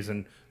wineries,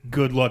 and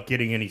good luck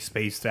getting any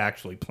space to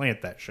actually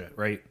plant that shit,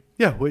 right?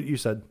 Yeah, what you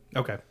said.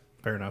 Okay,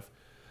 fair enough.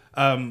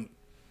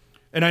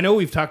 And I know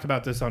we've talked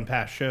about this on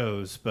past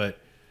shows, but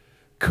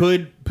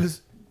could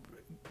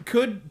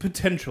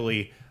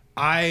potentially,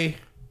 I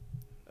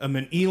am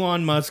an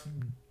Elon Musk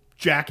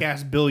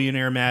jackass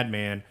billionaire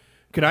madman.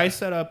 Could I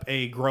set up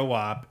a grow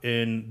op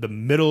in the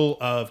middle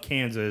of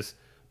Kansas,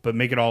 but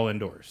make it all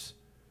indoors,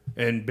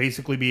 and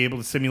basically be able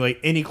to simulate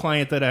any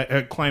climate that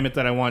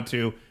I want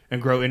to,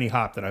 and grow any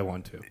hop that I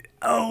want to?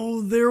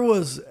 Oh, there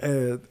was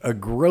a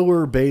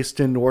grower based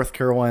in North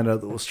Carolina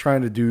that was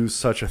trying to do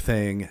such a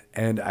thing,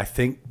 and I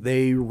think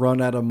they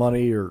run out of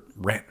money or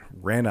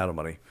ran out of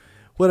money.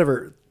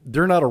 Whatever.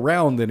 They're not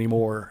around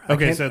anymore.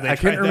 Okay, so they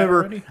tried that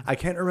already? I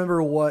can't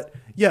remember what.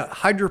 Yeah,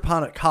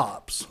 hydroponic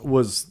hops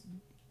was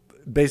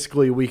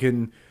basically we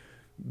can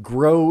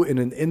grow in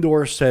an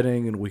indoor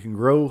setting, and we can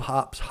grow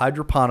hops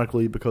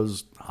hydroponically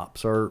because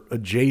hops are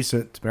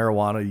adjacent to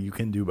marijuana. You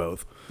can do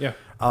both. Yeah,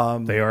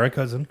 they are a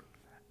cousin.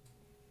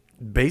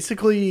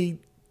 Basically,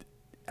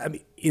 I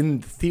mean,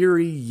 in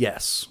theory,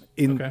 yes.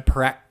 In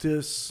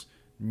practice,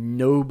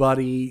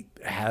 nobody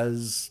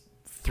has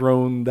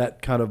thrown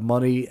that kind of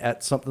money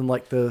at something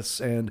like this.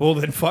 And well,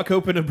 then fuck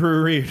open a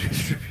brewery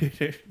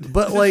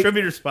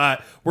distributor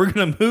spot. We're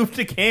gonna move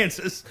to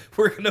Kansas.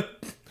 We're gonna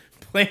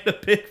plant a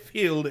big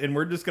field, and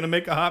we're just gonna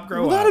make a hop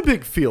grow. Not a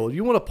big field.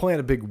 You want to plant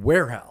a big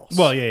warehouse.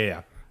 Well,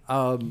 yeah.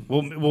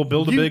 We'll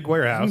build a big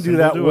warehouse. You can do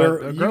that you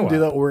can do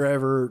that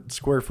wherever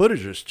square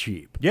footage is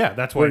cheap. Yeah,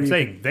 that's what I'm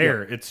saying.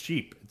 It's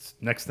cheap. It's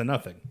next to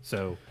nothing.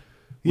 So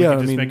we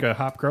can just make a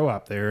hop grow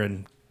op there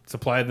and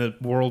supply the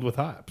world with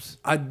hops.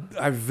 I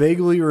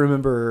vaguely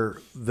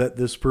remember that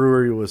this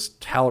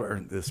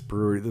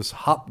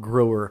hop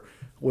grower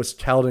was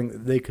touting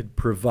that they could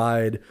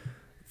provide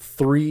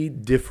 3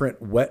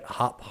 different wet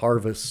hop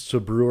harvests to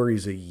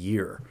breweries a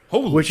year.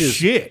 Holy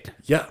shit!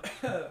 Yeah,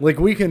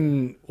 we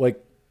can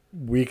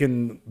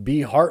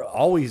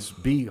always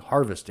be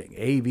harvesting.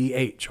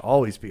 ABH,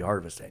 always be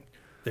harvesting.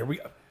 There we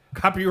go.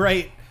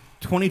 Copyright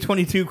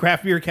 2022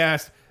 Craft Beer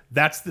Cast.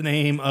 That's the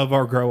name of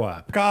our grow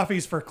op.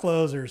 Coffee's for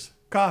closers.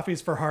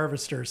 Coffee's for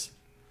harvesters.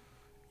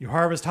 You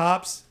harvest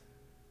hops,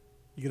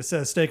 you get a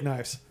set of steak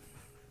knives.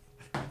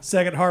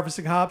 Second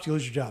harvesting hops, you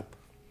lose your job.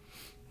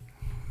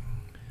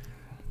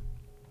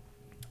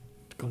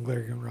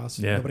 Glengarry Glen Ross.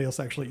 Yeah. Nobody else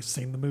actually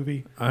seen the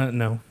movie?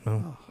 No.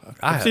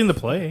 I've seen the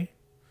play.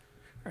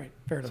 All right,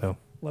 fair enough. So.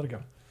 Let it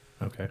go.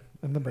 Okay.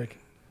 And the break.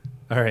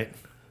 All right.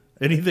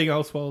 Anything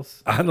else,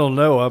 Wells? I don't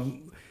know.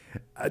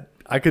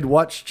 I could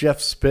watch Jeff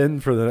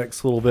spin for the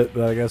next little bit,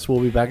 but I guess we'll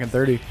be back in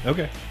 30.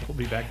 Okay. We'll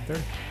be back in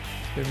 30.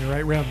 Give me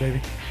right round,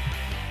 baby.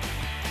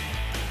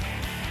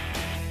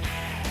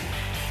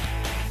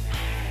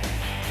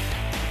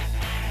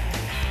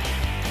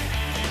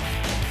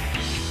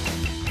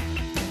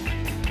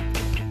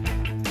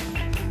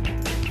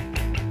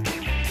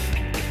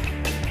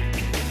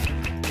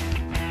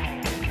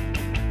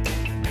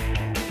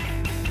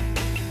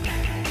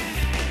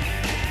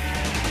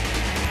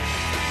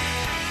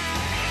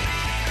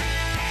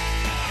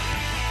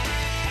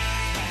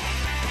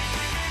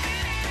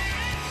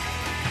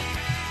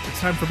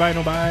 Time for Buy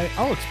No Buy.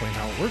 I'll explain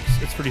how it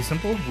works. It's pretty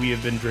simple. We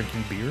have been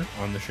drinking beer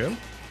on the show,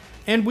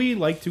 and we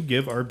like to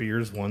give our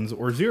beers ones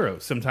or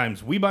zeros.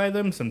 Sometimes we buy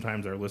them.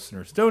 Sometimes our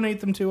listeners donate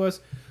them to us.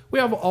 We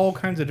have all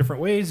kinds of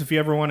different ways. If you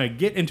ever want to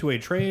get into a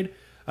trade,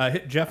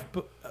 hit Jeff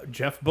up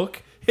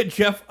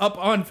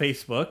on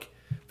Facebook.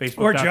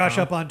 Or Josh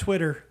up on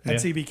Twitter at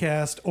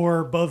CBcast,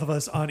 or both of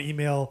us on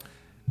email,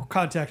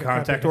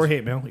 Contact or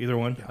hate mail, either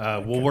one.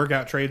 We'll work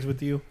out trades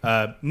with you.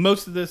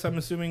 Most of this, I'm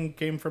assuming,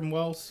 came from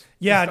Wells.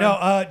 Yeah,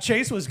 no.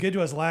 Chase was good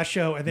to us last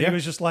show, and then he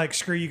was just like,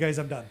 "Screw you guys,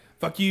 I'm done."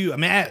 Fuck you,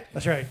 I'm at.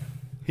 That's right.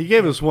 He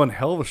gave us one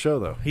hell of a show,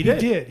 though. He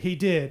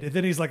did. And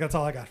then he's like, "That's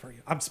all I got for you.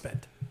 I'm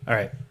spent." All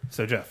right.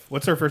 So Jeff,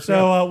 what's our first?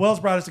 So Wells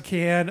brought us a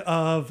can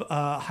of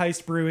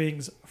Heist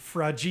Brewing's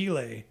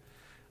Fragile,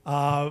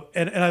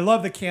 and I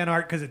love the can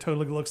art because it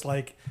totally looks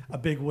like a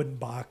big wooden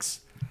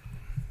box.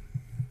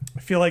 I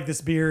feel like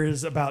this beer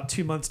is about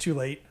 2 months too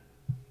late,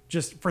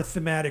 just for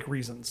thematic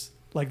reasons.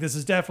 Like, this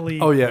is definitely...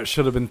 Oh, yeah, it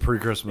should have been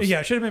pre-Christmas. Yeah,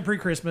 it should have been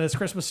pre-Christmas,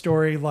 Christmas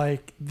story.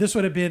 Like, this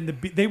would have been...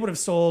 They would have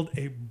sold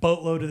a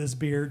boatload of this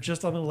beer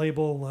just on the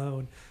label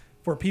alone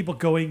for people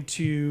going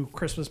to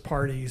Christmas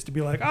parties to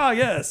be like, oh,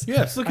 yes,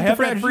 look I at have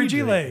the that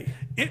Fragile.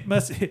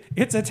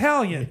 It's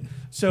Italian.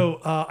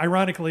 So,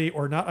 ironically,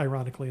 or not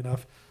ironically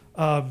enough,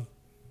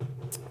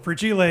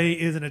 Fragile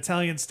is an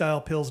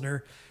Italian-style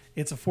Pilsner.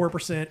 It's a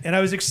 4%. And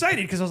I was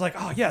excited because I was like,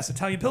 oh, yes,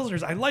 Italian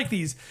Pilsners. I like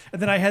these.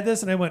 And then I had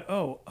this and I went,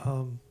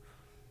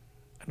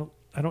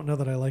 I don't know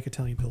that I like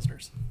Italian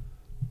Pilsners.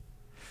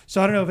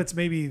 So I don't know if it's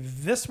maybe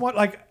this one.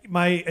 Like,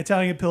 my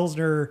Italian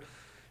Pilsner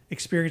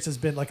experience has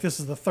been like, this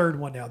is the third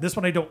one now. This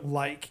one I don't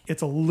like.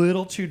 It's a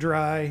little too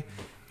dry.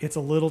 It's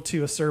a little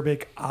too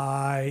acerbic.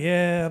 I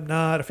am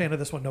not a fan of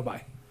this one. No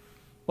buy.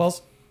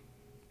 Wells?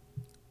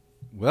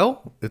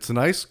 Well, it's a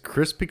nice,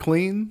 crispy,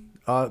 clean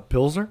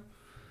Pilsner.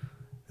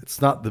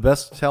 It's not the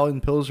best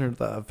Italian Pilsner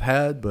that I've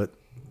had, but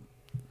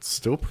it's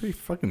still pretty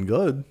fucking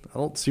good. I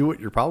don't see what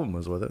your problem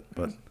was with it,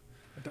 but...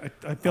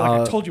 I feel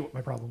like I told you what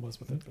my problem was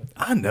with it. But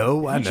I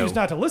know. you choose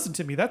not to listen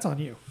to me. That's on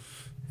you.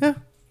 Yeah.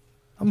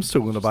 I'm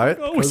still going to buy it.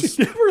 Oh,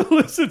 he never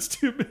listens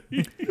to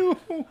me.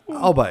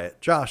 I'll buy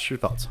it. Josh, your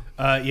thoughts?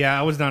 Yeah,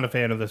 I was not a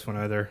fan of this one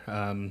either.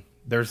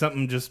 There's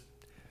something just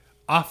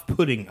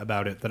off-putting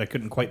about it that I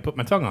couldn't quite put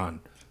my tongue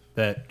on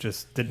that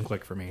just didn't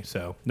click for me.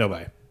 So, no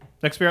buy.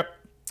 Next beer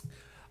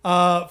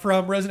up.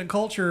 From Resident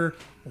Culture,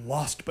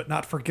 Lost But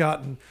Not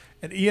Forgotten,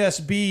 an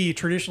ESB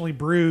traditionally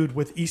brewed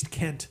with East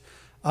Kent.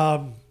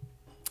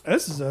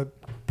 This is a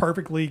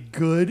perfectly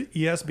good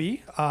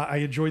ESB. I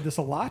enjoyed this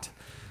a lot.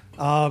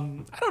 I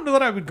don't know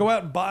that I would go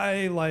out and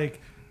buy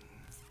like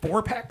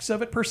 4 packs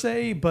of it per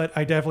se, but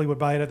I definitely would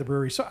buy it at the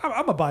brewery. So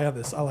I'm a buy on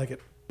this. I like it.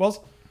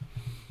 Wells?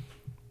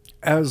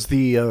 As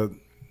the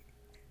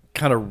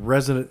kind of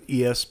resident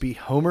ESB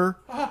homer,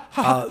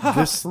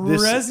 this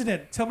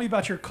resident. Tell me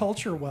about your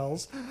culture,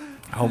 Wells.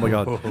 Oh my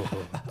god!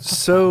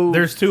 So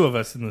there's 2 of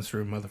us in this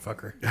room,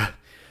 motherfucker.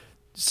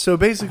 So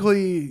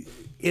basically,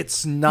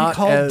 it's not he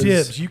called as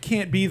dibs. You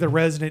can't be the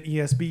resident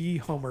ESB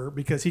homer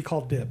because he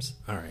called dibs.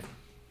 All right.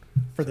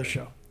 For the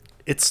show.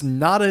 It's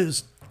not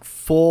as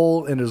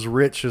full and as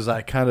rich as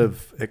I kind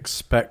of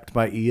expect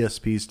my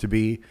ESPs to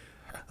be.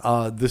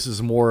 This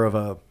is more of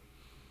a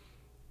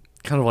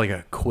kind of like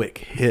a quick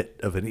hit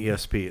of an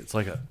ESP. It's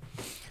like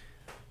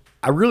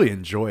I really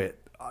enjoy it.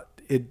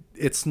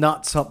 It's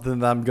not something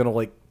that I'm gonna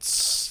like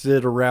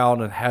sit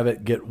around and have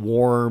it get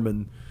warm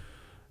and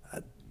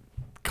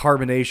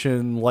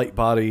carbonation, light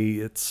body.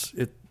 It's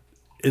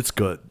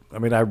good. I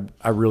mean,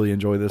 I really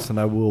enjoy this, and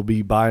I will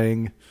be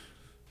buying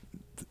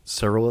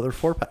several other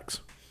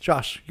 4-packs.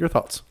 Josh, your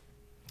thoughts?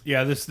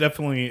 Yeah, this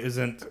definitely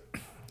isn't.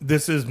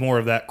 This is more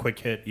of that quick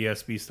hit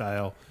ESB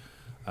style.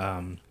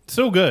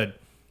 Still good,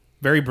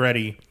 very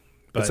bready.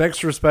 But it's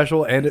extra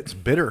special and it's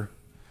bitter.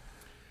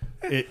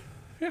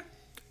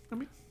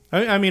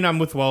 I mean, I'm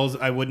with Wells.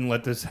 I wouldn't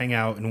let this hang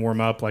out and warm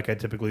up like I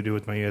typically do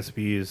with my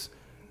ESBs.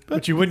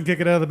 But you wouldn't kick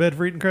it out of the bed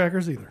for eating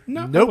crackers either.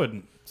 No, nope. I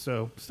wouldn't.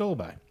 So still a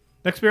buy.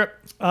 Next beer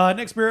up.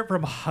 Next beer up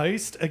from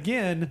Heist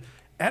again.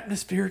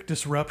 Atmospheric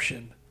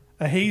Disruption,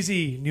 a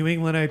hazy New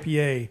England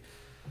IPA.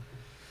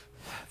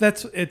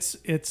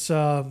 It's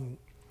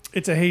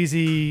a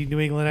hazy New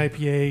England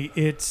IPA.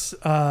 It's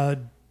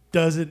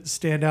doesn't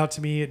stand out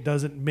to me. It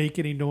doesn't make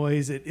any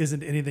noise. It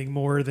isn't anything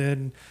more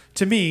than,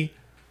 to me,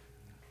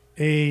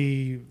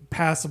 a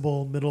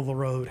passable middle of the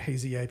road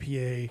hazy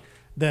IPA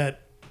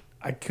that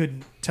I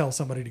couldn't tell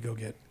somebody to go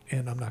get,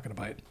 and I'm not going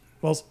to buy it.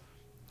 Wells?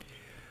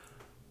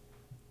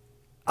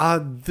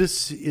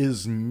 This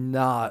is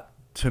not,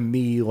 to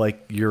me,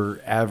 like your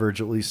average,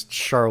 at least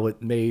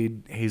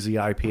Charlotte-made hazy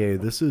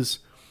IPA. This is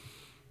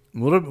a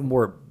little bit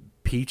more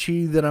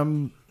peachy than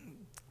I'm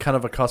kind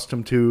of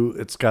accustomed to.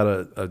 It's got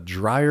a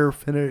drier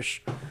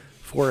finish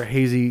for a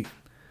hazy.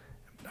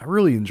 I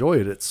really enjoy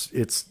it.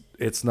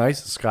 It's nice.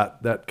 It's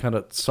got that kind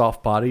of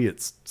soft body.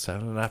 It's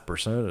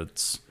 7.5%.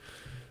 It's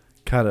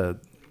kind of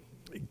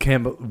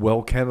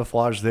well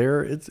camouflaged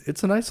there.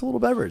 It's a nice little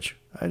beverage.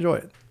 I enjoy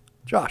it.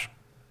 Josh,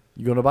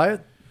 you going to buy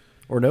it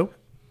or no?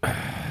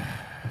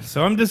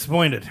 So I'm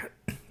disappointed.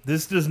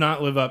 This does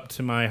not live up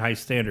to my high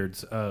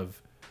standards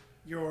of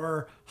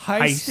your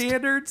high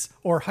standards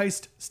or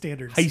heist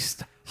standards?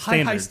 Heist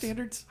high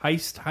standards.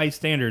 standards? High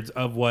standards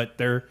of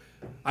what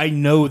I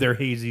know their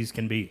hazies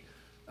can be.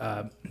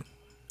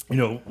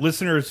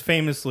 Listeners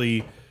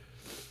famously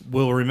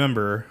will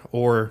remember,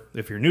 or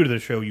if you're new to the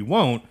show, you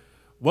won't,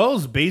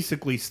 Wells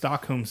basically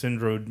Stockholm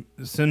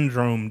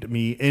syndromed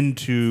me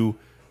into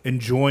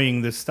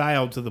enjoying this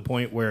style to the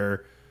point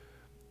where,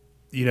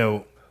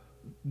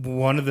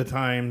 one of the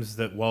times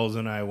that Wells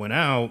and I went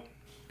out,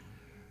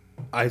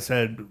 I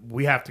said,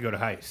 we have to go to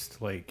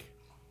Heist. Like,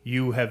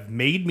 you have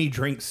made me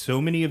drink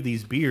so many of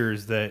these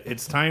beers that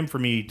it's time for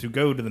me to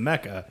go to the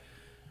Mecca,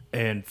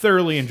 and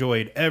thoroughly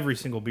enjoyed every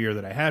single beer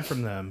that I had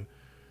from them.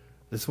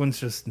 This one's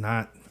just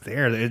not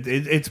there.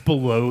 It's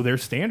below their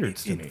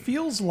standards to me. It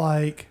feels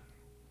like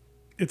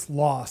it's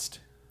lost.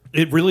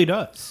 It really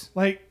does.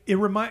 Like,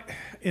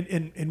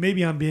 and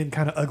maybe I'm being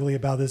kind of ugly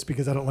about this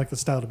because I don't like the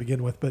style to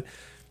begin with, but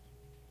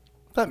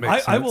That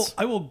makes sense.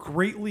 I will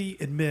greatly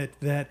admit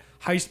that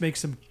Heist makes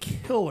some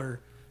killer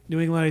New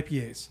England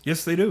IPAs.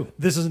 Yes, they do.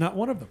 This is not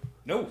one of them.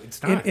 No,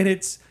 it's not. And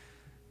it's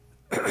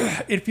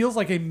it feels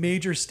like a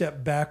major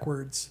step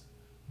backwards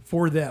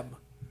for them.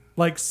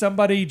 Like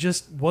somebody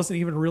just wasn't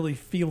even really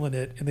feeling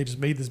it, and they just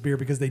made this beer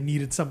because they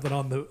needed something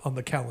on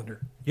the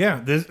calendar.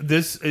 Yeah,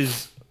 this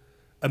is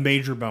a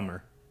major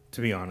bummer,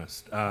 to be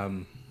honest.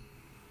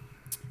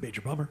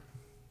 Major bummer.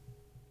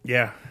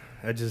 Yeah,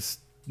 this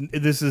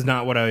is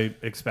not what I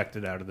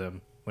expected out of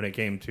them when it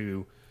came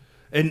to,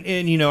 and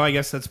I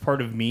guess that's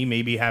part of me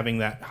maybe having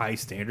that high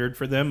standard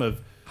for them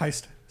of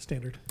Heist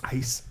standard.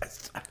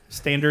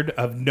 standard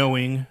of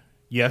knowing,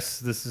 yes,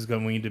 this is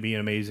going to be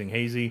an amazing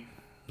hazy.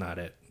 Not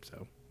it.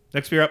 So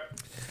next beer up.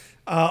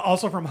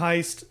 Also from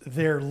Heist,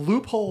 their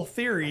Loophole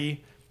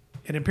Theory,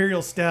 an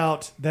Imperial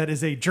Stout that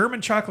is a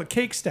German chocolate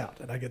cake stout.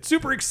 And I get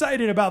super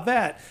excited about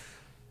that.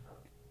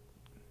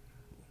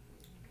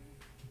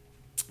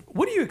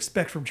 What do you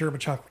expect from German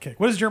chocolate cake?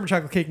 What does German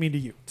chocolate cake mean to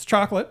you? It's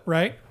chocolate,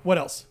 right? What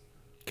else?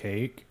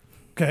 Cake.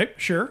 Okay,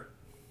 sure.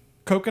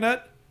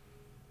 Coconut.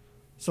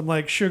 Some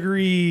like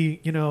sugary,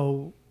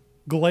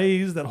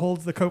 glaze that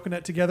holds the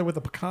coconut together with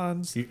the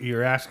pecans.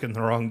 You're asking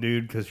the wrong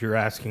dude because you're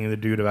asking the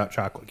dude about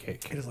chocolate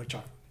cake. It is like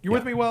chocolate. You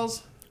with me,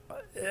 Wells?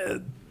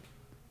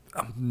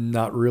 I'm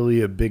not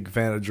really a big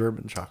fan of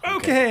German chocolate.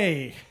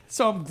 Okay.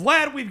 So I'm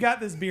glad we've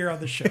got this beer on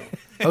the show.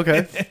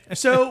 Okay.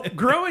 So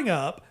growing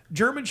up,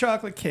 German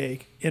chocolate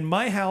cake in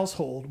my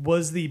household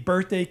was the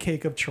birthday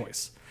cake of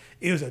choice.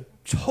 It was a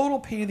total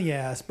pain in the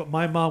ass, but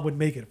my mom would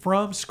make it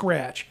from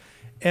scratch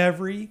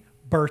every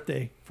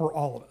birthday for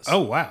all of us.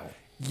 Oh, wow.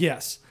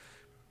 Yes.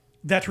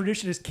 That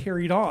tradition is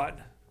carried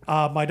on.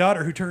 My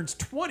daughter, who turns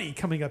 20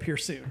 coming up here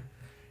soon,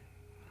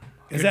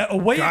 is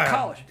away at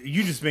college.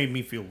 You just made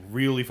me feel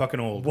really fucking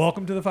old.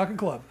 Welcome to the fucking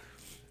club.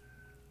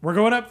 We're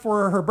going up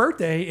for her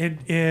birthday,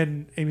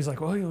 and Amy's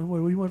like, well, what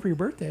do you want for your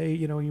birthday?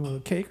 You want a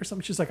cake or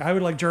something? She's like, I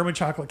would like German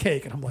chocolate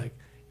cake. And I'm like,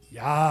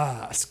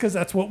 yes, because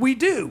that's what we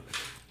do.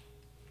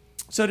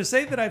 So to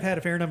say that I've had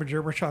a fair number of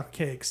German chocolate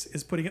cakes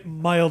is putting it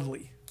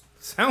mildly.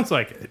 Sounds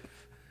like it.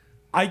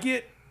 I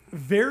get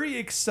very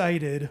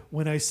excited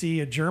when I see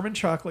a German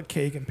chocolate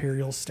cake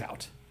Imperial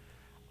Stout.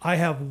 I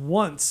have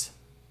once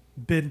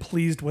been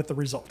pleased with the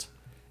result.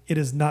 It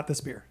is not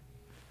this beer.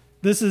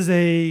 This is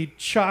a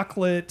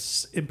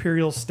chocolate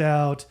Imperial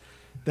Stout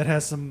that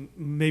has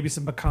maybe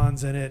some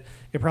pecans in it.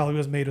 It probably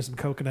was made with some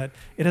coconut.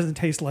 It doesn't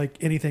taste like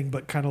anything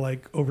but kind of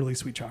like overly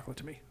sweet chocolate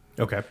to me.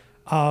 Okay.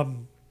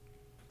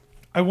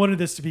 I wanted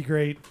this to be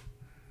great.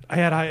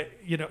 I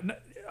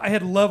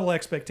had level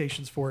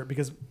expectations for it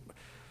because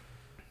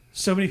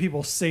so many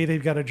people say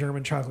they've got a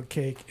German chocolate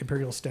cake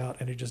Imperial Stout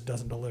and it just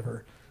doesn't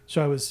deliver.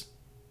 So I was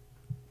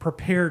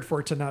prepared for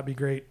it to not be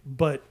great,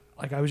 but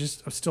like I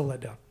was still let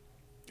down.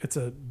 It's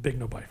a big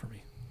no buy for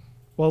me.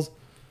 Wells?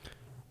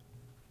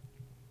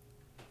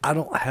 I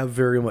don't have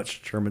very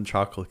much German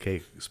chocolate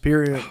cake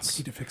experience.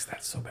 You need to fix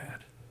that so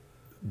bad.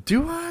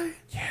 Do I?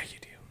 Yeah, you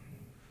do.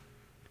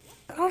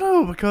 I don't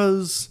know,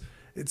 because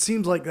it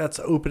seems like that's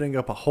opening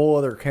up a whole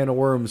other can of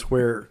worms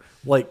where,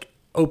 like,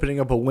 opening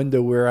up a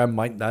window where I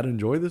might not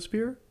enjoy this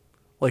beer.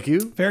 Like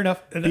you. Fair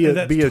enough. Be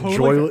a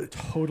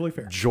totally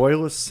fair.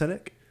 Joyless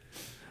cynic.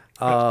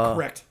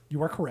 Correct.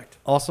 You are correct.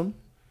 Awesome.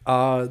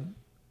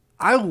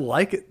 I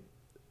like it.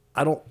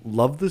 I don't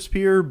love this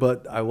beer,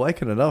 but I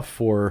like it enough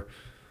for...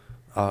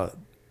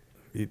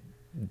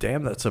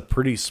 damn, that's a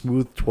pretty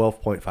smooth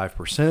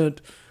 12.5%.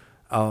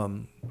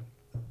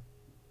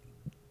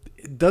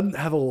 It doesn't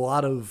have a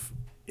lot of...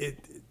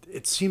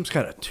 It seems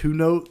kind of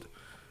two-note.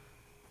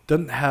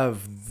 Doesn't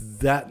have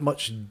that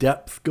much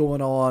depth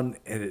going on,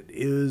 and it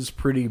is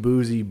pretty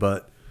boozy,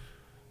 but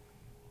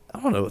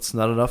I don't know. It's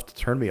not enough to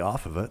turn me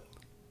off of it.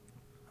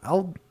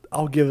 I'll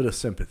give it a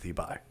sympathy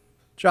buy.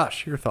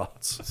 Josh, your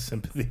thoughts?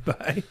 Sympathy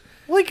buy.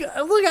 Look,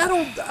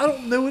 I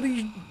don't know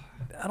anything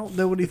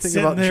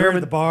Sitting about there German.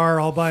 at the bar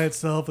all by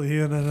itself at the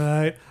end of the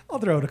night. I'll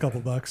throw it a couple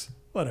bucks.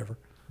 Whatever.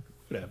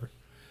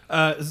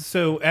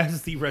 So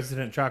as the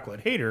resident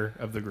chocolate hater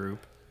of the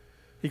group,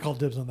 He called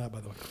dibs on that,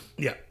 by the way,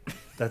 yeah,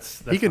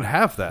 that's He can fine.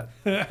 have that.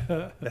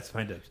 That's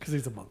my dibs. because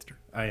he's a monster.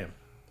 I am.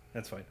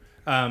 That's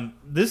fine.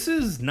 This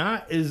is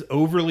not as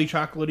overly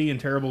chocolatey and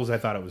terrible as I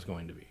thought it was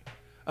going to be.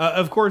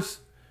 Of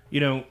course,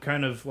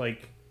 kind of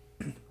like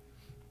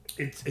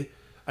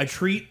I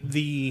treat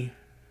the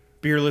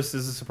beer list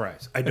as a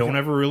surprise. I don't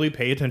ever really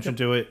pay attention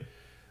to it.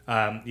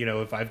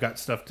 If I've got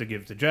stuff to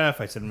give to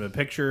Jeff, I send him a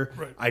picture.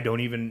 Right. I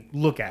don't even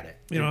look at it.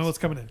 You know what's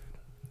coming in.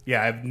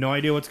 Yeah, I have no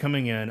idea what's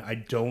coming in. I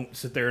don't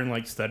sit there and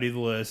like study the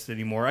list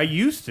anymore. I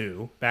used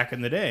to back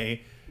in the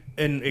day,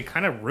 and it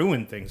kind of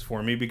ruined things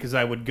for me because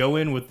I would go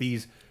in with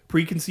these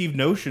preconceived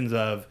notions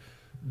of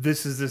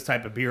this is this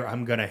type of beer,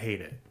 I'm gonna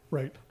hate it.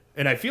 Right.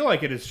 And I feel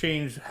like it has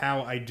changed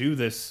how I do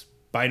this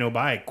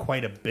buy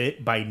quite a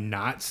bit by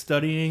not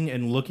studying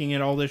and looking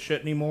at all this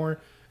shit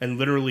anymore and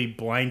literally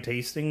blind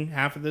tasting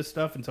half of this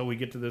stuff until we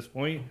get to this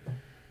point.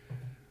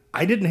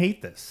 I didn't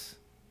hate this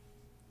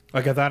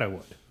like I thought I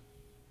would.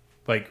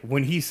 Like,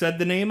 when he said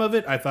the name of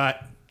it, I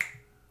thought,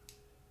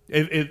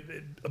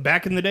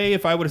 back in the day,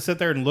 if I would have sat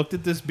there and looked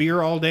at this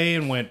beer all day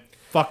and went,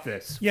 fuck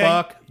this,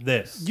 fuck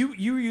this.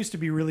 You used to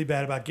be really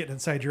bad about getting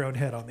inside your own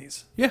head on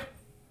these. Yeah.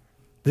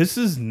 This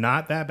is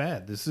not that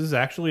bad. This is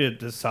actually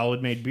a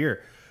solid made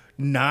beer.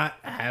 Not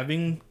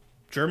having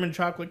German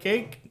chocolate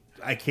cake,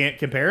 I can't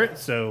compare it,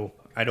 so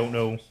I don't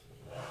know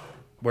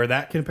where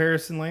that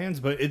comparison lands,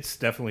 but it's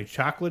definitely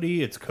chocolatey,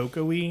 it's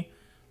cocoa-y,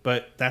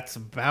 but that's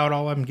about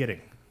all I'm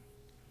getting.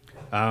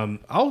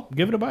 I'll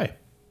give it a buy. All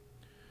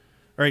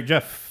right,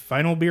 Jeff,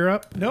 final beer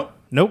up?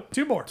 Nope.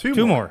 Two more.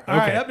 Two more. Okay. All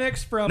right, up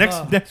next from...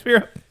 Next beer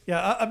up. Yeah,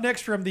 up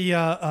next from the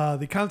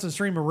constant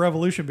stream of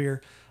Revolution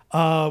beer,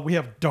 we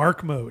have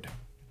Dark Mode.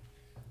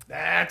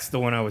 That's the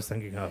one I was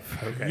thinking of.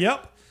 Okay.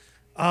 Yep.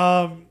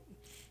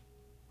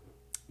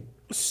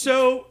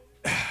 So,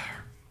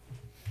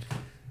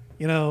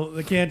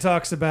 the can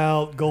talks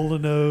about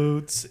golden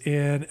oats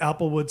and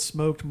applewood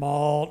smoked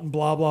malt and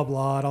blah, blah,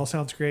 blah. It all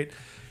sounds great.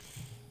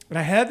 And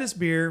I had this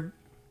beer,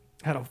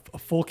 had a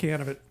full can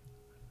of it,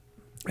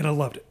 and I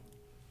loved it.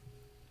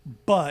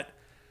 But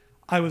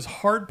I was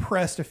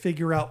hard-pressed to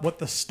figure out what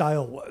the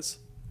style was.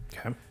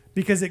 Okay.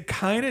 Because it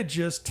kind of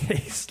just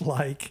tastes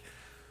like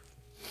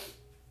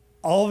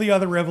all the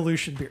other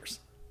Revolution beers.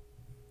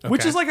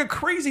 Which is like a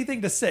crazy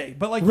thing to say.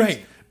 But like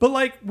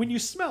when you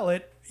smell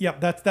it, yeah,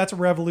 that's a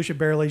Revolution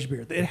barrel-aged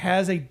beer. It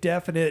has a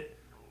definite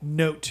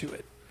note to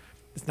it.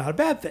 It's not a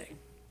bad thing.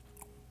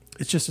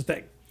 It's just a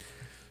thing.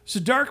 So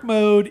Dark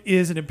Mode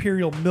is an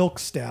Imperial Milk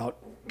Stout,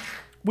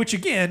 which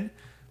again,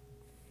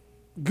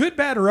 good,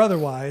 bad, or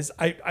otherwise,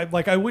 I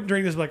wouldn't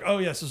drink this like, oh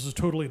yes, this is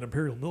totally an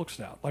Imperial Milk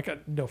Stout.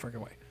 No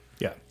freaking way.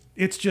 Yeah.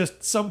 It's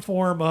just some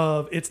form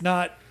of, it's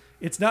not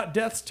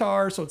Death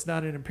Star, so it's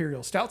not an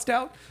Imperial Stout.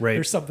 Right.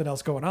 There's something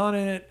else going on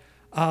in it.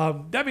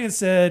 That being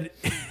said,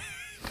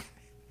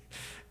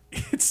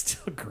 it's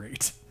still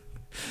great.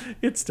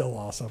 It's still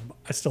awesome.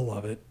 I still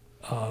love it.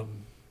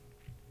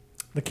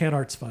 The can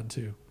art's fun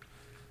too.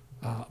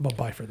 I'm going to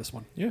buy for this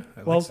one. Yeah,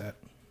 I like that.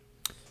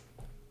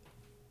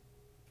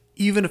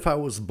 Even if I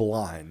was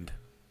blind,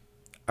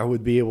 I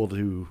would be able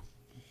to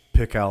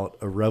pick out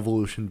a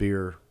Revolution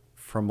beer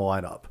from a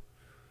lineup.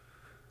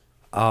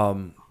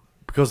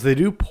 Because they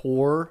do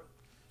pour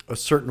a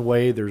certain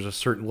way. There's a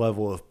certain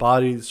level of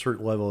body, a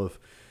certain level of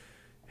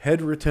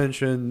head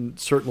retention,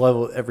 certain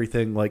level of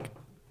everything. Like,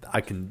 I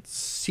can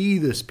see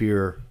this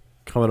beer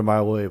coming a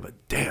mile away, but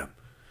damn,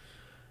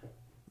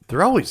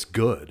 they're always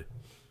good.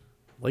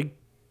 Like,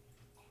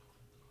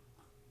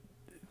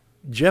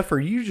 Jeff, are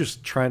you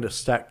just trying to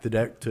stack the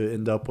deck to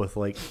end up with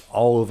like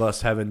all of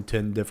us having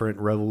 10 different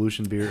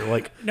Revolution beer?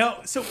 Like, no.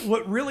 So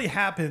what really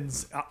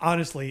happens,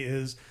 honestly,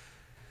 is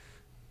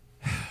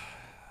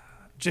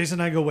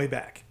Jason and I go way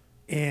back,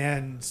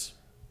 and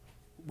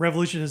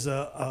Revolution is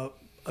a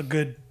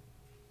good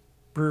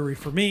brewery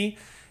for me.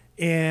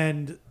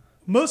 And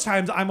most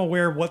times I'm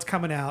aware of what's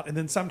coming out, and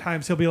then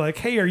sometimes he'll be like,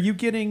 "Hey, are you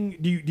getting?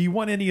 Do you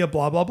want any of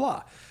blah blah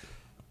blah?"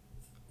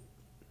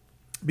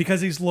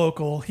 Because he's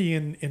local, he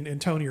and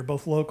Tony are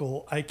both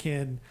local, I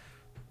can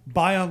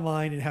buy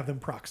online and have them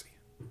proxy.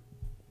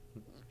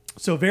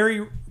 So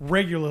very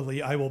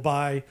regularly, I will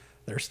buy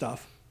their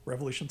stuff,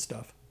 Revolution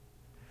stuff.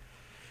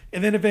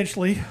 And then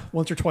eventually,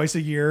 once or twice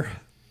a year,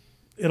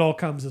 it all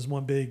comes as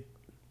one big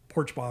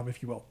porch bomb,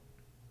 if you will.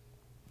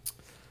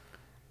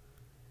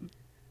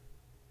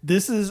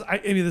 This is,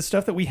 the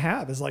stuff that we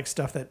have is like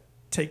stuff that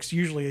takes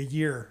usually a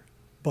year,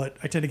 but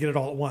I tend to get it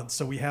all at once.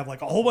 So we have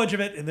like a whole bunch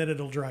of it, and then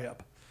it'll dry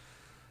up.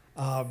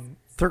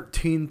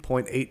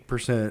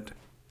 13.8%.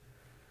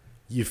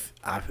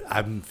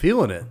 I'm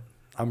feeling it.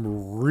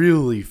 I'm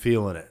really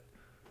feeling it.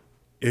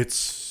 It's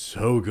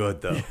so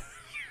good though.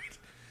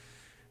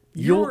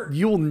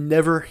 You'll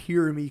never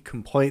hear me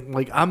complain.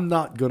 Like, I'm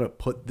not gonna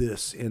put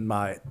this in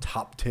my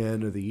top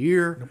 10 of the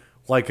year,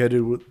 like I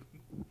did with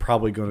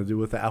probably gonna do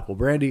with the apple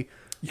brandy.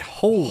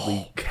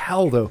 Holy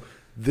cow though,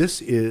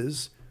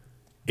 it's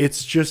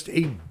just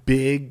a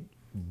big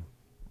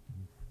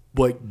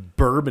like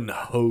bourbon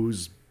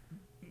hose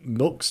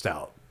milk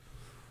stout.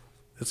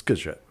 It's good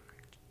shit.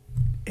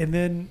 And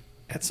then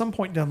at some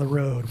point down the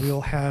road, we'll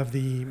have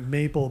the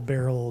maple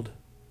barreled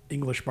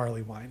English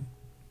barley wine.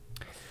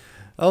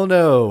 Oh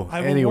no!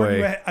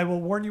 I will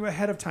warn you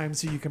ahead of time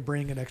so you can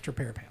bring an extra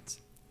pair of pants.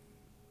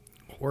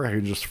 Or I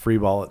can just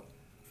freeball it.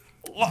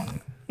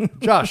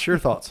 Josh, your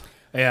thoughts?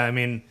 Yeah, I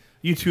mean,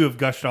 you two have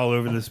gushed all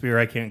over this beer.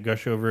 I can't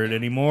gush over it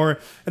anymore.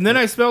 And then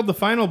I smelled the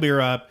final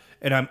beer up,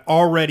 and I'm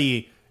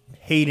already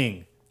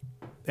hating,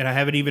 and I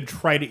haven't even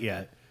tried it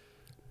yet.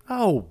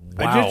 Oh,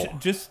 wow.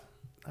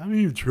 I haven't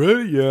even tried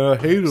it yet. I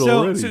hate it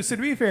already. So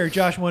to be fair,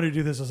 Josh wanted to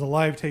do this as a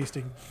live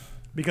tasting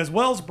because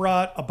Wells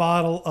brought a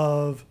bottle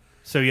of...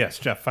 So yes,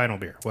 Jeff, final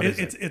beer. What is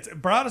it? It's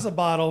brought us a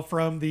bottle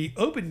from the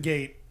Open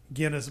Gate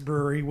Guinness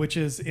Brewery, which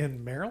is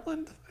in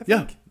Maryland, I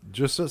think. Yeah,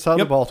 just outside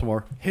of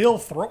Baltimore.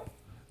 Hillthrop.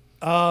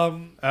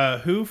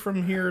 Who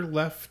from here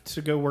left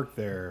to go work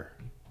there?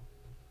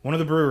 One of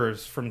the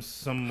brewers from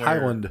somewhere.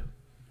 Highland.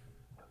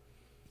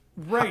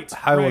 Right.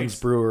 Highland's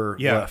right. brewer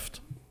left.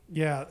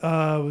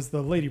 Yeah, it was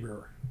the lady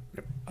brewer.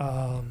 Yep.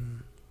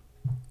 I'm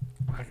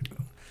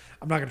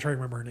not going to try to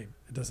remember her name.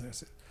 It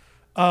doesn't.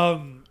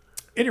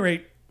 Any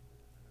rate,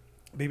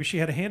 maybe she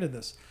had a hand in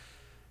this.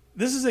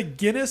 This is a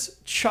Guinness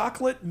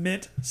Chocolate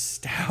Mint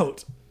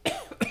Stout.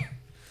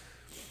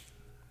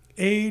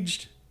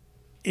 Aged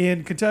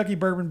in Kentucky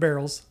bourbon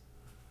barrels.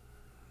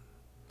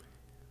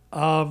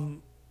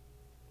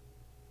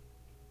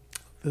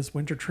 This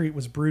winter treat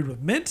was brewed with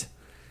mint,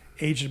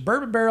 aged in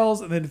bourbon barrels,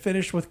 and then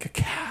finished with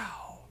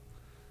cacao.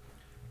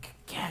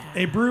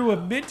 A brew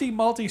of minty,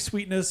 malty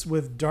sweetness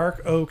with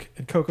dark oak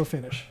and cocoa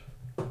finish.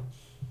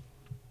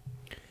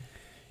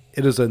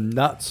 It is a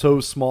not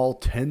so small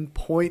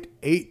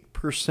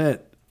 10.8%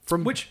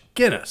 from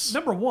Guinness.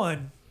 Number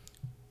one,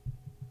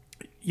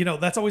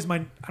 that's always I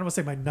don't want to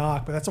say my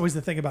knock, but that's always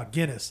the thing about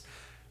Guinness,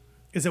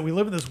 is that we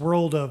live in this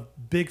world of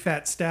big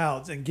fat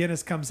stouts, and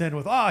Guinness comes in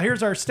with,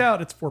 here's our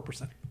stout, it's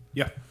 4%.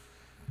 Yeah.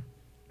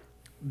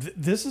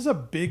 This is a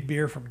big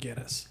beer from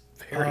Guinness.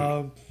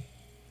 Very.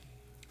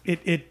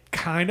 It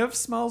kind of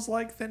smells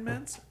like Thin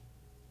Mints.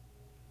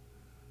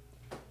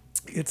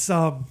 It's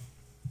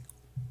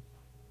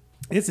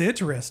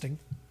interesting.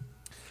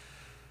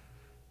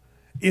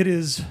 It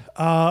is.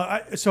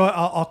 So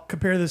I'll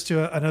compare this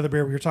to another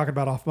beer we were talking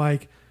about off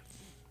mic.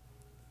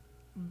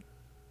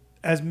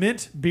 As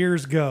mint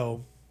beers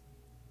go,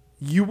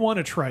 you want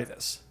to try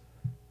this,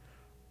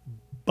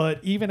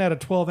 but even at a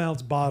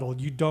 12-ounce bottle,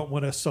 you don't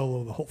want to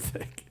solo the whole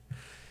thing.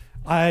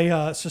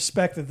 I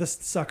suspect that this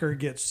sucker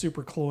gets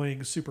super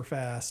cloying super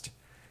fast,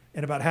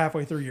 and about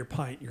halfway through your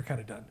pint, you're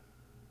kind of done.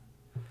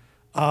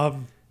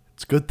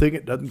 It's a good thing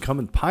it doesn't come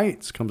in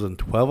pints. It comes in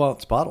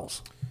 12-ounce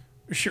bottles.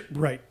 Sure,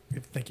 right.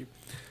 Thank you.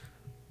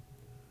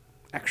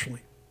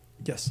 Actually,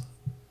 yes.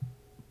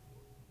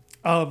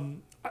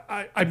 I'm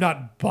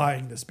not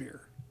buying this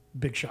beer.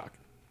 Big shock.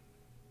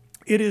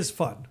 It is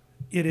fun.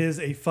 It is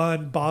a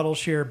fun bottle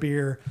share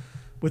beer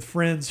with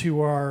friends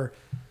who are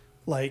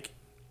like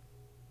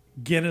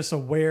Guinness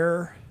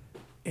aware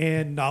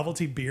and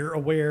novelty beer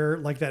aware,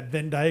 like that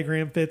Venn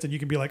diagram fits, and you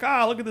can be like,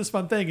 look at this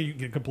fun thing, and you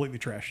can get completely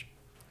trashed.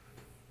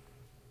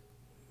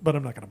 But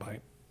I'm not going to buy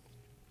it.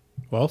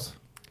 Wells?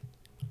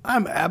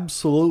 I'm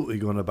absolutely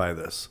going to buy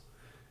this.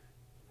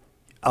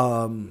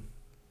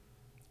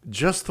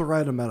 Just the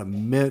right amount of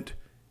mint.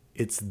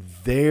 It's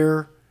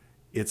there.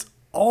 It's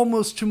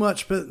almost too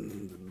much, but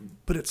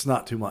it's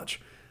not too much.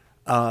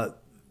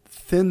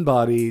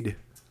 Thin-bodied.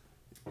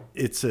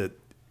 It's a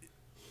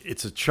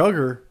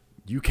chugger.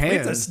 You can.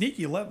 It's a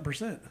sneaky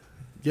 11%.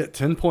 Yeah,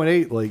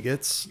 10.8. Like,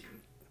 it's...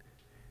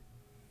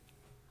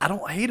 I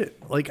don't hate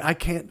it. Like, I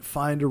can't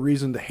find a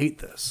reason to hate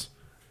this.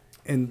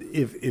 And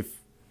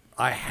if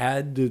I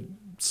had to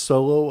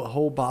solo a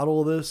whole bottle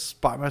of this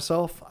by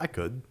myself, I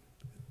could.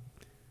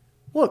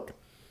 Look,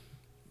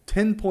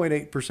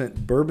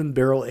 10.8% bourbon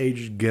barrel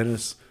aged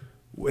Guinness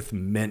with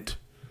mint.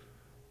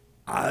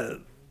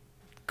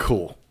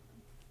 Cool.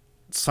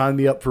 Sign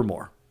me up for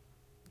more.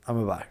 I'm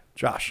going to buy.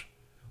 Josh.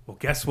 Well,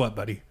 guess what,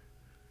 buddy?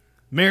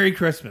 Merry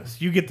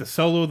Christmas. You get to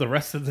solo the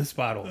rest of this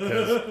bottle.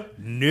 No.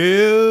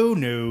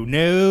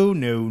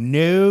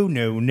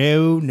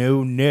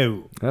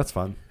 That's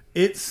fun.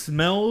 It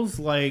smells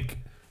like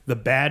the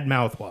bad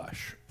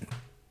mouthwash.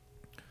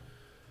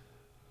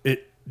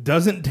 It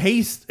doesn't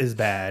taste as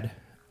bad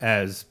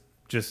as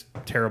just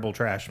terrible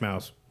trash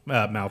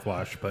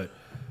mouthwash, but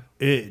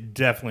it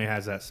definitely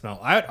has that smell.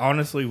 I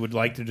honestly would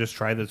like to just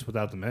try this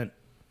without the mint.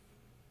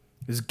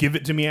 Just give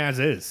it to me as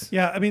is.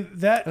 Yeah, I mean,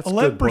 that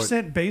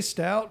 11% base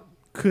stout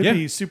could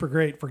be super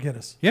great for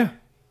Guinness. Yeah.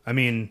 I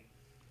mean,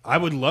 I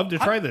would love to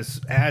try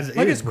this as is,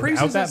 as crazy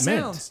without as that that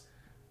mint. sounds.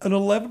 An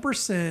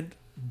 11%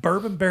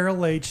 bourbon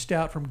barrel aged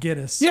stout from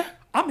Guinness. Yeah.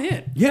 I'm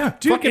in. Yeah,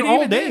 Dude, fucking and all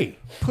even day. then,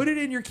 put it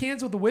in your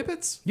cans with the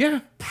whippets. Yeah.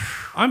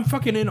 I'm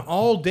fucking in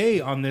all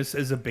day on this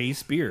as a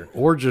base beer.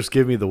 Or just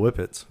give me the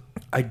whippets.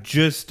 I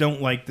just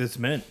don't like this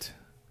mint.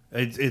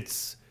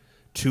 It's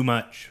too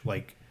much.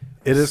 Like,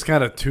 it is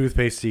kind of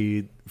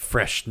toothpastey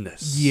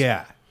freshness.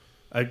 yeah.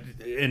 I've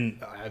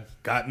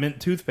got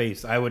mint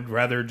toothpaste. I would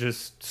rather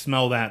just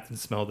smell that than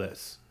smell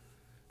this.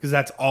 Because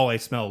that's all I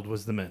smelled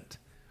was the mint.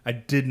 I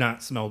did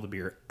not smell the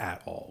beer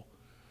at all.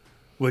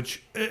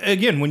 Which,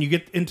 again, when you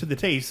get into the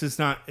taste, it's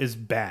not as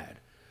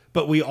bad.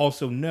 But we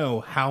also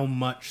know how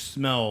much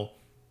smell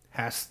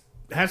has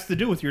to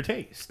do with your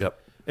taste. Yep.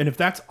 And if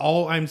that's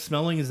all I'm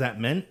smelling is that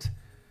mint,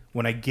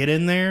 when I get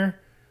in there,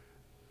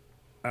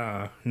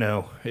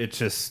 no, it's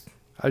just...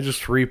 I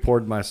just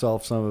re-poured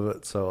myself some of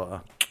it,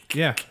 so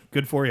Yeah,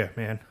 good for you,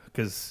 man.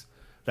 Because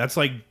that's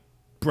like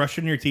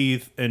brushing your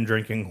teeth and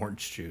drinking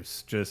orange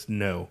juice. Just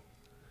no.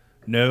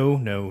 No,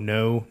 no,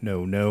 no,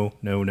 no, no,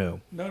 no, no.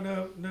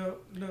 No.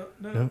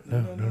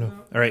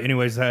 All right.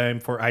 Anyways, time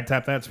for I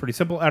Tap That. It's pretty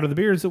simple. Out of the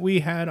beers that we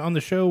had on the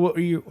show, what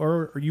are you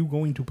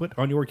going to put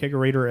on your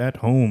kegerator at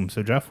home?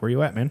 So, Jeff, where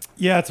you at, man?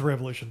 Yeah, it's a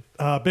Revolution.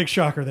 Big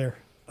shocker there.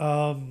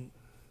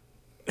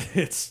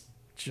 It's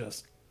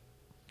just,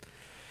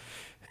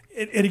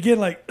 and again,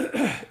 like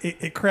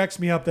it cracks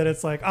me up that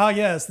it's like,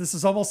 yes, this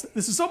is almost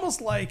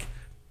like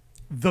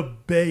the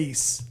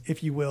base,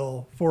 if you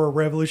will, for a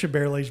Revolution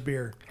barrel aged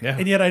beer. Yeah.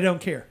 And yet I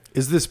don't care.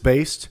 Is this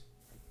based?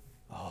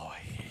 Oh, I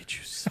hate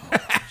you so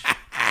much.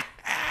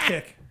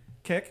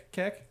 Keck.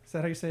 Is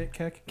that how you say it?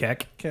 Keck.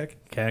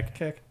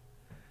 Keck.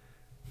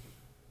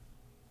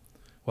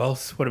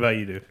 Wells, what about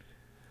you, dude?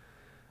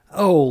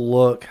 Oh,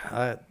 look,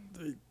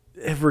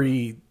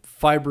 every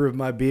fiber of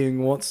my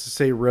being wants to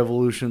say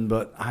Revolution,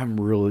 but I'm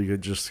really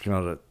just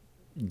going to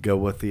go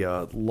with the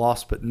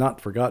lost but not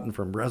forgotten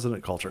from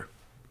Resident Culture.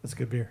 That's a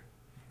good beer.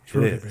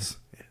 It is.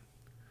 Yeah.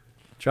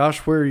 Josh,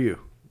 where are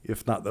you?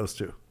 If not those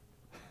two.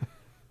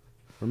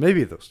 Or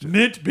maybe those two.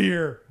 Mint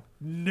beer.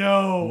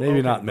 No.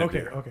 Maybe not mint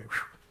beer. Okay.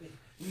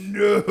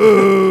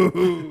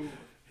 No.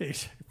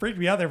 It freaked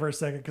me out there for a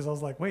second because I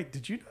was like, wait,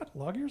 did you not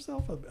log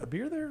yourself a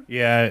beer there?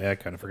 Yeah, I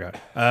kind of forgot.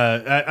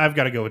 I've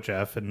got to go with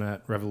Jeff in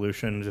that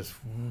Revolution. Just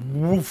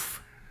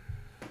woof.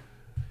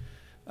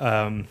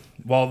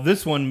 While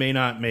this one may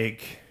not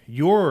make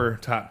your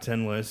top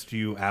 10 list,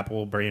 you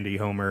Apple Brandy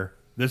Homer,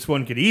 this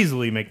one could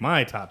easily make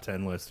my top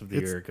 10 list of the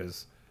year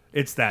because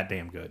it's that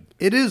damn good.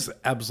 It is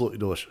absolutely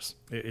delicious.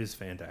 It is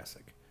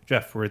fantastic.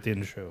 Jeff, we're at the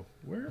end of the show.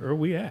 Where are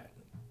we at?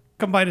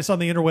 Come find us on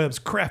the interwebs,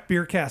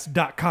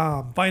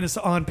 craftbeercast.com. Find us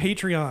on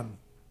Patreon,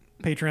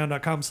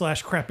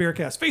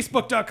 patreon.com/craftbeercast,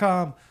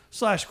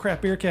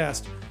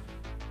 facebook.com/craftbeercast.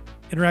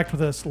 Interact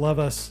with us, love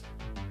us,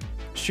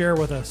 share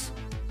with us.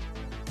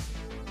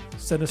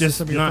 Send us to Just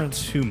some of your not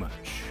friends. too much.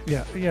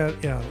 Yeah.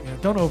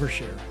 Don't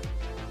overshare.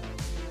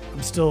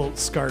 I'm still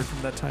scarred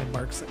from that time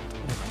Mark said.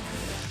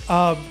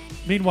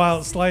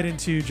 Meanwhile, slide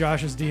into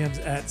Josh's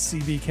DMs at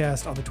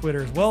CBcast on the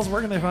Twitters. Wells,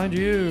 where can they find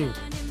you?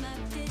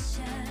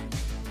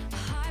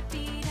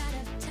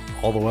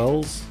 All the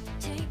wells.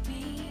 You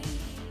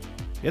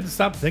had to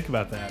stop and think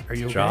about that. Are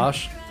you okay?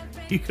 Josh.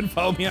 You can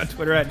follow me on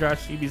Twitter at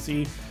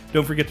JoshCBC.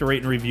 Don't forget to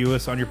rate and review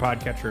us on your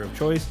podcatcher of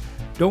choice.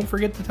 Don't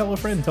forget to tell a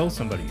friend, tell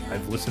somebody.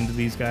 I've listened to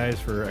these guys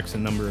for X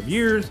number of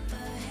years.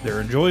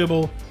 They're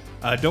enjoyable.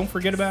 Don't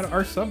forget about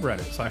our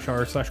subreddit,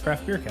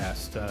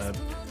 /r/craftbeercast.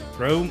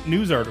 Throw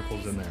news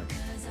articles in there.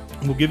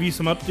 We'll give you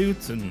some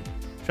updates and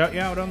shout you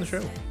out on the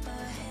show.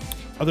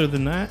 Other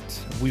than that,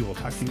 we will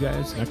talk to you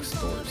guys next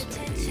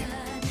Thursday.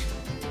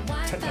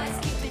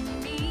 Ta-da.